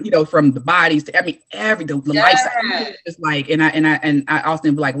 my god, from the bodies to, I mean, the lifestyle. yes. It's like, and I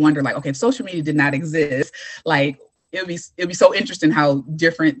often like wonder, like, okay, if social media did not exist, like it'd be so interesting how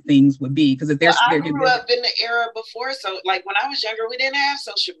different things would be. Because if Well, there's I there, grew up in the era before, so like when I was younger, we didn't have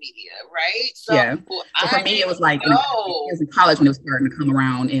social media, right? So yeah. So for I me, it was didn't like it know. was in college when it was starting to come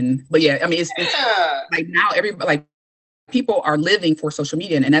around, and but yeah, I mean, it's Yeah, like now everybody like people are living for social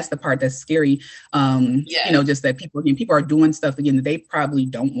media, and that's the part that's scary. yes. Just that people are doing stuff again that they probably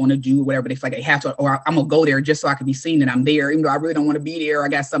don't want to do, whatever, they feel like they have to, or I'm gonna go there just so I can be seen that I'm there, even though I really don't want to be there, or I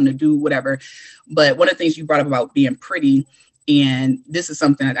got something to do, whatever. But one of the things you brought up about being pretty, and this is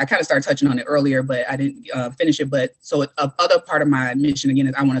something that I kind of started touching on it earlier, but I didn't finish it. But so other part of my mission again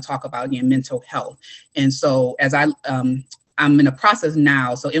is I want to talk about again mental health. And so as I'm in a process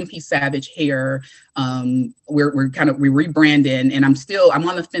now. So MP Savage Hair, we're rebranding, and I'm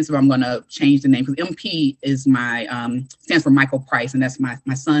on the fence if I'm going to change the name, because MP is my stands for Michael Price, and that's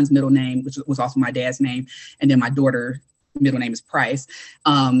my son's middle name, which was also my dad's name, and then my daughter middle name is Price.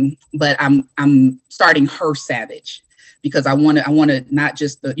 But I'm starting Her Savage because I want to not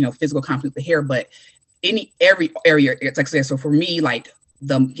just the physical confidence of the hair, but every area. It's like I said, so for me, like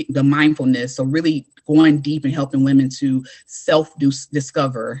the mindfulness, so really going deep and helping women to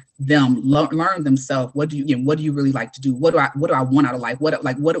discover them, learn themselves. What do you really like to do? What do I want out of life? What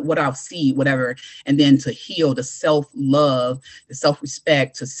do I see, whatever. And then to heal, the self-love, the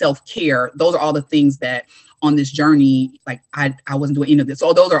self-respect, to self-care. Those are all the things that on this journey, like I wasn't doing any of this.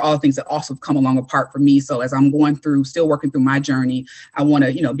 So those are all things that also come along apart for me. So as I'm still working through my journey, I want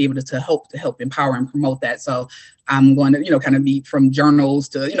to, be able to help empower and promote that. So I'm going to, kind of be from journals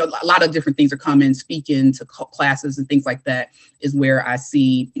to, a lot of different things are coming, speaking to classes and things like that is where I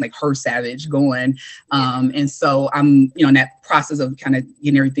see like Her Savage going. And so I'm, in that process of kind of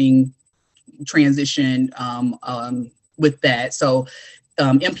getting everything transitioned with that. So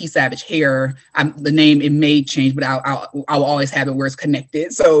MP Savage Hair, the name, it may change, but I'll always have it where it's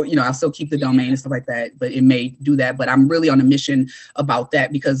connected. So, I'll still keep the domain and stuff like that, but it may do that. But I'm really on a mission about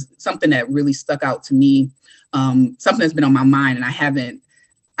that, because something that really stuck out to me, something that's been on my mind, and I haven't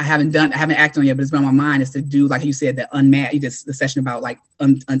acted on it yet, but it's been on my mind, is to do, like you said, the session about like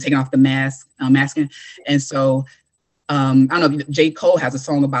taking off the masking. And so I don't know if J. Cole has a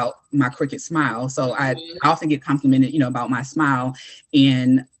song about my crooked smile. So I often get complimented, about my smile.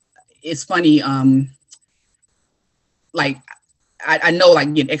 And it's funny, like I know, like,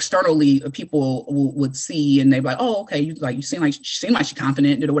 again, externally people would see and they're like, oh, okay, you seem like she's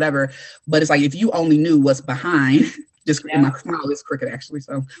confident or whatever. But it's like, if you only knew what's behind just my smile is crooked, actually.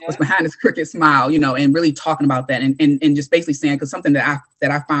 So what's behind this crooked smile, and really talking about that, and just basically saying, because something that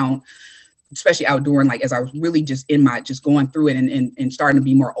I found, especially outdoor, and like as I was really just going through it and starting to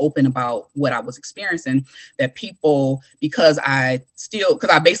be more open about what I was experiencing, that people, because I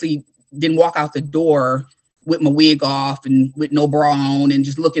basically didn't walk out the door with my wig off and with no bra on and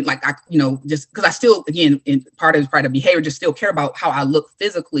just looking like just because I still, again, in part of the behavior, just still care about how I look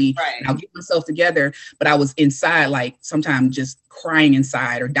physically. Right. And I'll get myself together, but I was inside, like sometimes just crying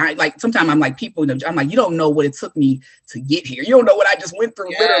inside or dying. Like sometimes I'm like, I'm like, you don't know what it took me to get here. You don't know what I just went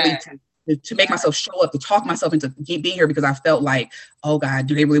through, literally, to make myself show up, to talk myself into being here, because I felt like, oh God,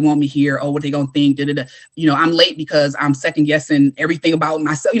 do they really want me here? Oh, what are they gonna think? I'm late because I'm second guessing everything about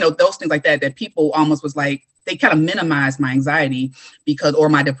myself. Those things like that that people almost was like, they kind of minimized my anxiety or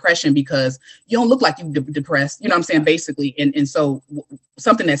my depression, because you don't look like you depressed. You know what I'm saying, basically. And so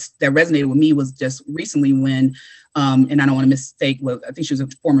something that resonated with me was just recently when, and I don't want to mistake, I think she was a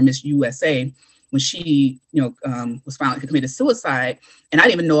former Miss USA, when she, was found committed suicide. And I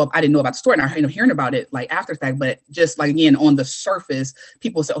didn't know about the story, and I, hearing about it like after the fact, but just like, again, on the surface,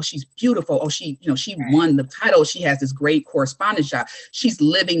 people say, oh, she's beautiful. Oh, she won the title. She has this great correspondence job. She's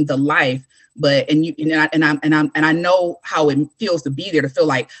living the life. But I know how it feels to be there, to feel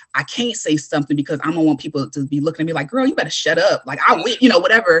like I can't say something because I don't want people to be looking at me like, girl, you better shut up. Like I win,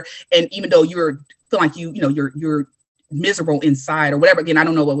 whatever. And even though you're feeling like you're miserable inside or whatever. Again, I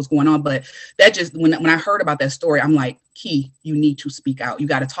don't know what was going on, but that just, when I heard about that story, I'm like, Key, you need to speak out. You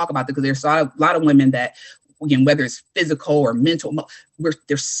got to talk about it, because there's a lot of women that again, whether it's physical or mental,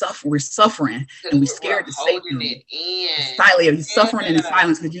 we're suffering, and we're scared to say holding it in. Silently, you're suffering in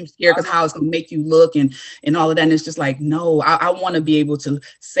silence because you're scared because how it's gonna make you look and all of that. And it's just like, no, I want to be able to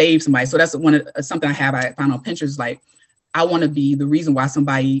save somebody. So that's something I found on Pinterest. Like, I want to be the reason why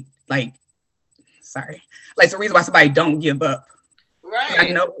somebody the reason why somebody don't give up. Right.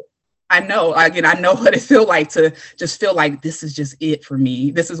 I know. Again, I know what it feels like to just feel like this is just it for me.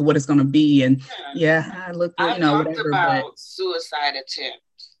 This is what it's going to be. And I look, I've talked about suicide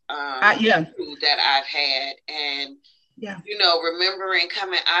attempts. That I've had, and remembering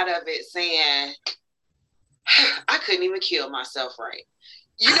coming out of it saying, I couldn't even kill myself right.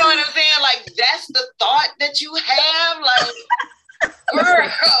 You know what I'm saying? Like, that's the thought that you have, like, girl,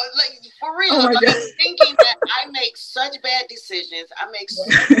 like, for real. Oh, like, thinking that I make such bad decisions, I make so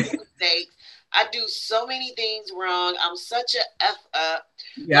many mistakes, I do so many things wrong, I'm such a F up.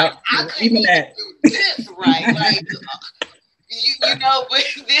 Yeah, like, I couldn't even do this right. Like, but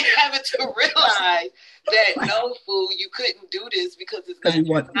then having to realize that no, fool, you couldn't do this because it's going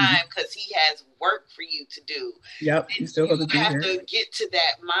to take time, because he has work for you to do. Yep, you still have to get to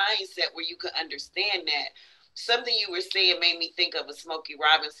that mindset where you can understand that. Something you were saying made me think of a Smokey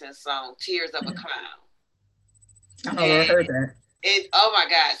Robinson song, Tears of a Clown. I heard that. Oh my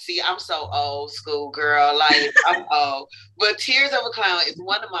God. See, I'm so old school, girl. Like, I'm old. But Tears of a Clown is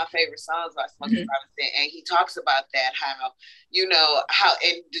one of my favorite songs by Smokey Robinson. And he talks about that, how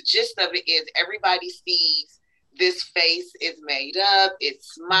and the gist of it is everybody sees this face is made up,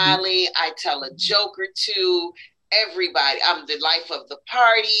 it's smiling. I tell a joke or two. Everybody, I'm the life of the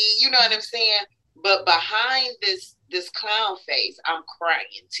party. You know what I'm saying? But behind this clown face, I'm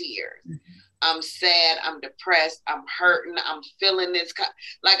crying tears. I'm sad, I'm depressed, I'm hurting, I'm feeling this,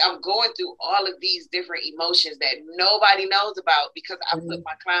 like I'm going through all of these different emotions that nobody knows about because I put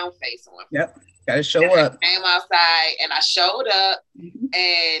my clown face on. Yep, gotta show up. I came outside and I showed up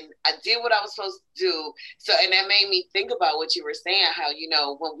and I did what I was supposed to do. So, and that made me think about what you were saying, how,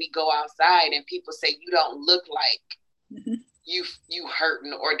 when we go outside and people say you don't look like you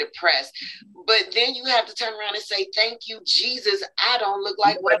hurting or depressed, but then you have to turn around and say, thank you, Jesus, I don't look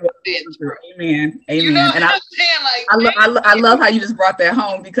like what I've been through. Amen. You know what I'm saying? Like, I love how you just brought that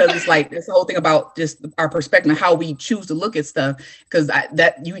home, because it's like this whole thing about just our perspective and how we choose to look at stuff, because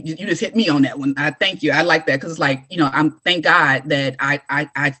you just hit me on that one. I thank you. I like that, because it's like, I'm thank God that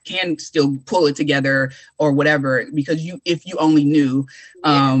I can still pull it together or whatever, because if you only knew,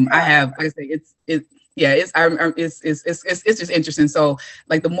 I have, like I say, it's just interesting. So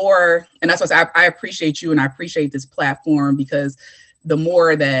like the more, and that's what I appreciate you, and I appreciate this platform, because the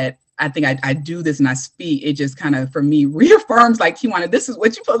more that I think I do this and I speak, it just kind of, for me, reaffirms like, Kiwana, this is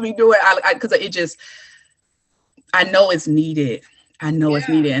what you're supposed to be doing. Because I know it's needed. It's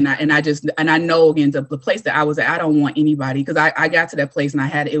needed. And I know, again, the place that I was at, I don't want anybody, because I got to that place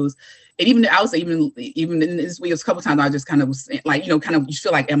and even in this week, a couple of times I just kind of was like, you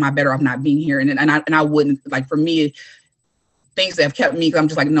feel like, am I better off not being here? And I wouldn't, like, for me, things that have kept me, I'm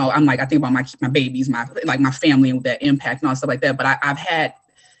just like, no, I'm like, I think about my babies, my family, and that impact and all stuff like that. But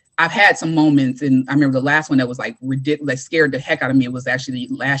I've had some moments, and I remember the last one that was like ridiculous, that scared the heck out of me. It was actually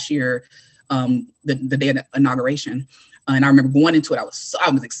last year, the day of the inauguration. And I remember going into it, I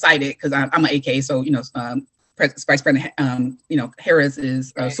was excited, because I'm an AK, so Vice President Harris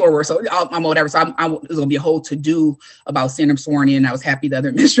is soror, so I'm whatever. So it was gonna be a whole to do about seeing him sworn in. I was happy the other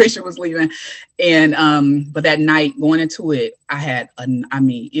administration was leaving, and but that night going into it,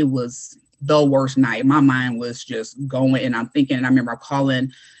 it was the worst night. My mind was just going, and I'm thinking, and I remember I'm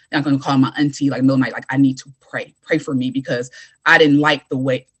going to call my auntie like middle night, like, I need to pray for me, because I didn't like the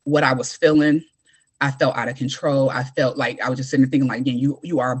way what I was feeling. I felt out of control. I felt like I was just sitting there thinking, like, again,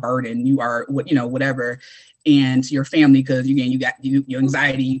 you are a burden. You are whatever, and to your family, because again, you got your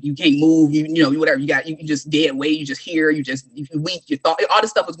anxiety. You can't move. Whatever you got. You just dead weight. You just hear. You weak. Your thought. All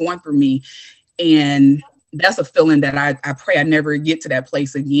this stuff was going through me, and that's a feeling that I pray I never get to that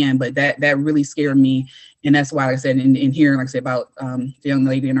place again. But that really scared me, and that's why, like I said, in hearing, like I said, about the young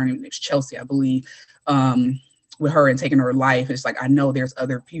lady, and her name is Chelsea, I believe, with her and taking her life. It's like, I know there's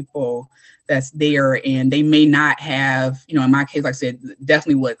other people that's there, and they may not have, in my case, like I said,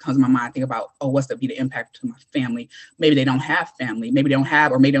 definitely what comes to my mind, I think about, what's the impact to my family? Maybe they don't have family, maybe they don't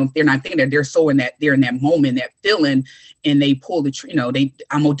have, or maybe they're not thinking that they're so they're in that moment, that feeling, and they pull the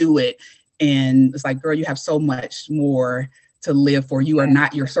I'm gonna do it. And it's like, girl, you have so much more to live for. You are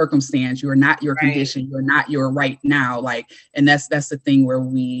not your circumstance. You are not your condition. You are not your right now. Like, and that's the thing where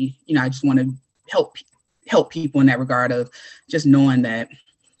we, I just want to help people in that regard of just knowing that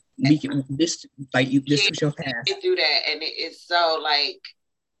we can, this too shall pass. Get through that. And it's so like,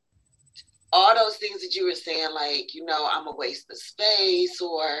 all those things that you were saying, like, I'm a waste of space,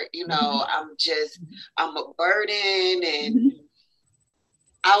 or, I'm a burden. And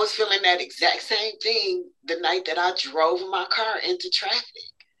I was feeling that exact same thing the night that I drove my car into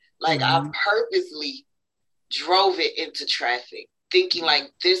traffic. Like, I purposely drove it into traffic, thinking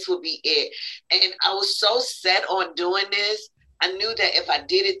like this would be it. And I was so set on doing this. I knew that if I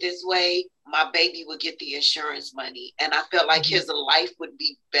did it this way, my baby would get the insurance money. And I felt like his life would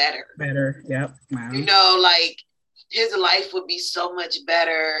be better. Better, yep. Wow. Like his life would be so much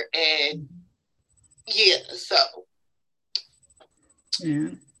better. And so. Yeah.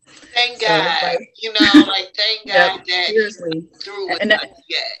 Thank God, thank God that seriously. He's through with us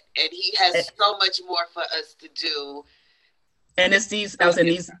yet. And he has so much more for us to do. And it's these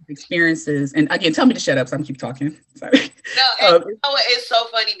experiences. And again, tell me to shut up so I can keep talking. Sorry. No, it's so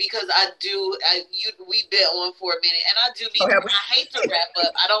funny because we've been on for a minute, and I do need I hate to wrap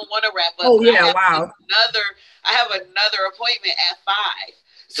up. I don't want to wrap up. Oh yeah, wow. I have another appointment at 5.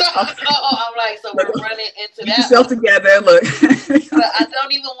 So I'm like, so we're running into that. Get yourself together. Look. But I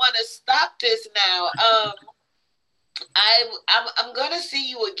don't even want to stop this now. I'm gonna see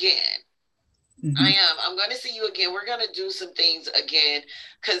you again. I am. I'm going to see you again. We're going to do some things again.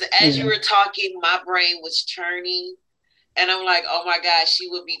 Because as you were talking, my brain was churning. And I'm like, oh my gosh, she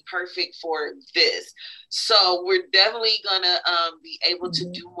would be perfect for this. So we're definitely going to be able to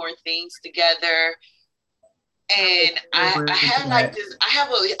do more things together. And I have like this, I have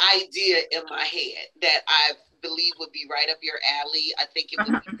an idea in my head that I believe would be right up your alley. I think it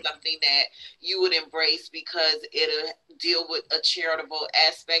would be something that you would embrace because it'll deal with a charitable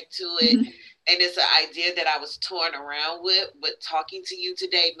aspect to it. And it's an idea that I was torn around with, but talking to you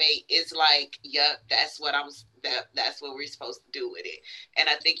today, mate, is like, yep, that's what that's what we're supposed to do with it. And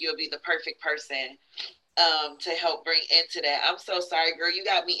I think you'll be the perfect person to help bring into that. I'm so sorry, girl. You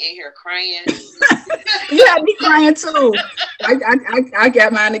got me in here crying. You had me crying too. I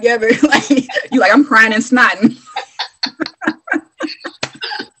got mine together. I'm crying and snotting.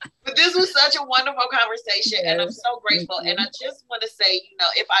 But this was such a wonderful conversation, and I'm so grateful. And I just want to say,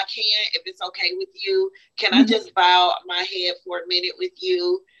 if I can, if it's okay with you, can I just bow my head for a minute with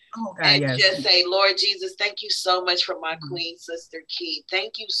you? Oh, God, just say, Lord Jesus, thank you so much for my queen sister Key.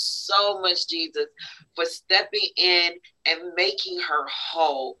 Thank you so much, Jesus, for stepping in and making her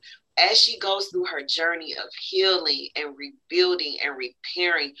whole as she goes through her journey of healing and rebuilding and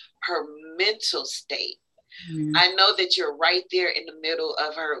repairing her mental state. I know that you're right there in the middle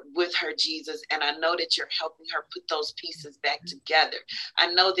of her with her, Jesus, and I know that you're helping her put those pieces back together. I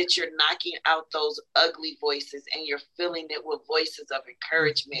know that you're knocking out those ugly voices and you're filling it with voices of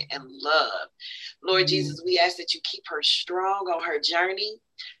encouragement and love. Lord Jesus, we ask that you keep her strong on her journey,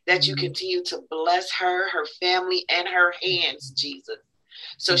 that you continue to bless her, her family, and her hands, Jesus,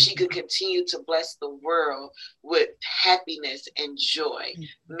 so she could continue to bless the world with happiness and joy,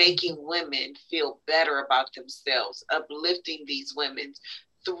 making women feel better about themselves, uplifting these women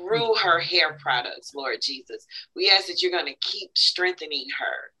through her hair products, Lord Jesus. We ask that you're going to keep strengthening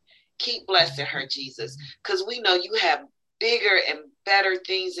her, keep blessing her, Jesus, because we know you have bigger and better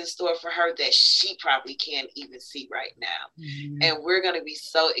things in store for her that she probably can't even see right now. And we're going to be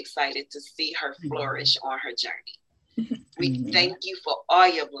so excited to see her flourish on her journey. We thank you for all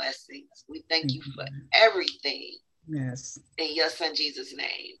your blessings. We thank you for everything. Yes. In your son Jesus'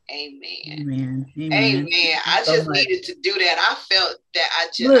 name. Amen. Amen. Amen. I just needed to do that. I felt that I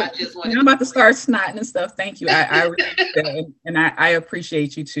just wanted. I'm about to start snotting and stuff. Thank you. I really and I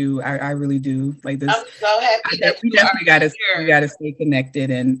appreciate you too. I really do. Like this. I'm so happy that we definitely gotta stay connected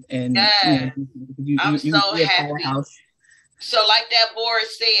and yes. I'm so happy. So like that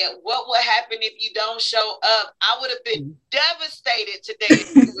Boris said, what would happen if you don't show up? I would have been devastated today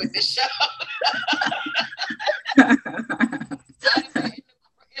if you were in the show. I'd have been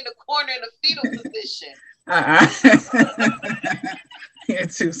in the corner in a fetal position. You're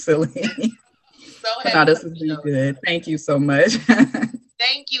too silly. So no, this has been good. Thank you so much.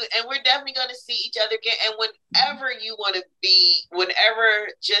 Thank you. And we're definitely going to see each other again. And whenever you want to be,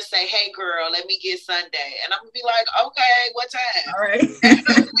 just say, hey, girl, let me get Sunday. And I'm going to be like, okay, what time? All right.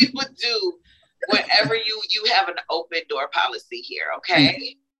 And we would do whenever you have an open door policy here,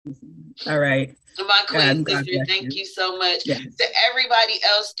 okay? All right. My queen sister, thank you so much. Yes. To everybody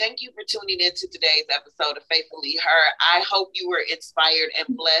else, thank you for tuning in to today's episode of Faithfully Her. I hope you were inspired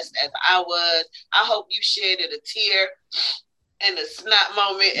and blessed as I was. I hope you shedded a tear and a snot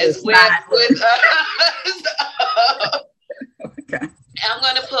moment as well with us. Okay. I'm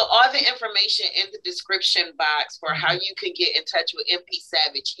going to put all the information in the description box for how you can get in touch with MP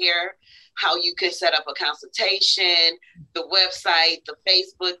Savage Hair, how you can set up a consultation, the website, the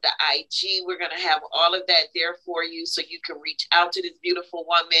Facebook, the IG. We're going to have all of that there for you so you can reach out to this beautiful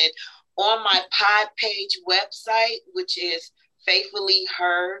woman on my pod page website, which is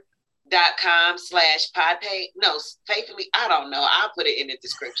faithfullyher.com/pod page. No, faithfully, I don't know. I'll put it in the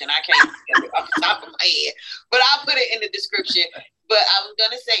description. I can't get it off the top of my head, but I'll put it in the description. But I was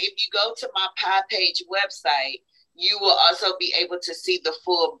going to say, if you go to my pod page website, you will also be able to see the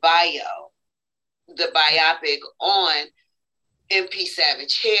full bio, the biopic on MP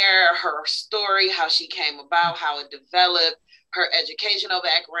Savage Hair, her story, how she came about, how it developed, her educational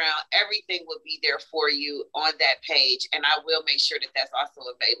background. Everything will be there for you on that page. And I will make sure that that's also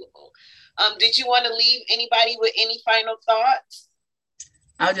available. Did you want to leave anybody with any final thoughts?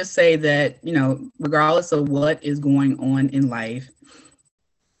 I'll just say that, regardless of what is going on in life,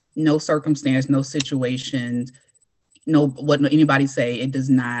 no circumstance, no situations, no what anybody say, it does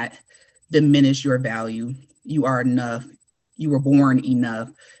not diminish your value. You are enough. You were born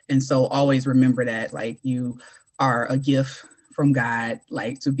enough. And so always remember that, like, you are a gift from God,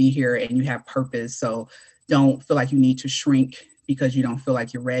 like, to be here, and you have purpose. So don't feel like you need to shrink because you don't feel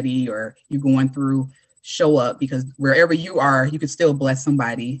like you're ready or you're going through. Show up, because wherever you are, you could still bless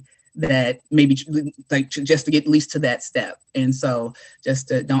somebody that maybe like just to get at least to that step. And so just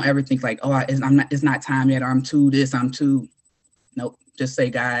don't ever think like, oh, it's not time yet, or I'm too this, I'm too. Nope. Just say,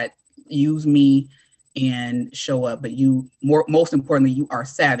 God, use me and show up. But most importantly, you are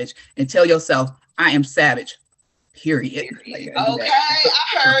savage, and tell yourself, I am savage. Period. Okay, I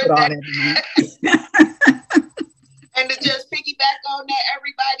heard that. And to just piggyback on that,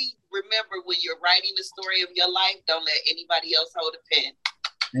 everybody, remember, when you're writing the story of your life, don't let anybody else hold a pen.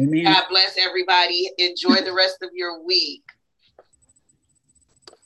 Amen. God bless everybody. Enjoy the rest of your week.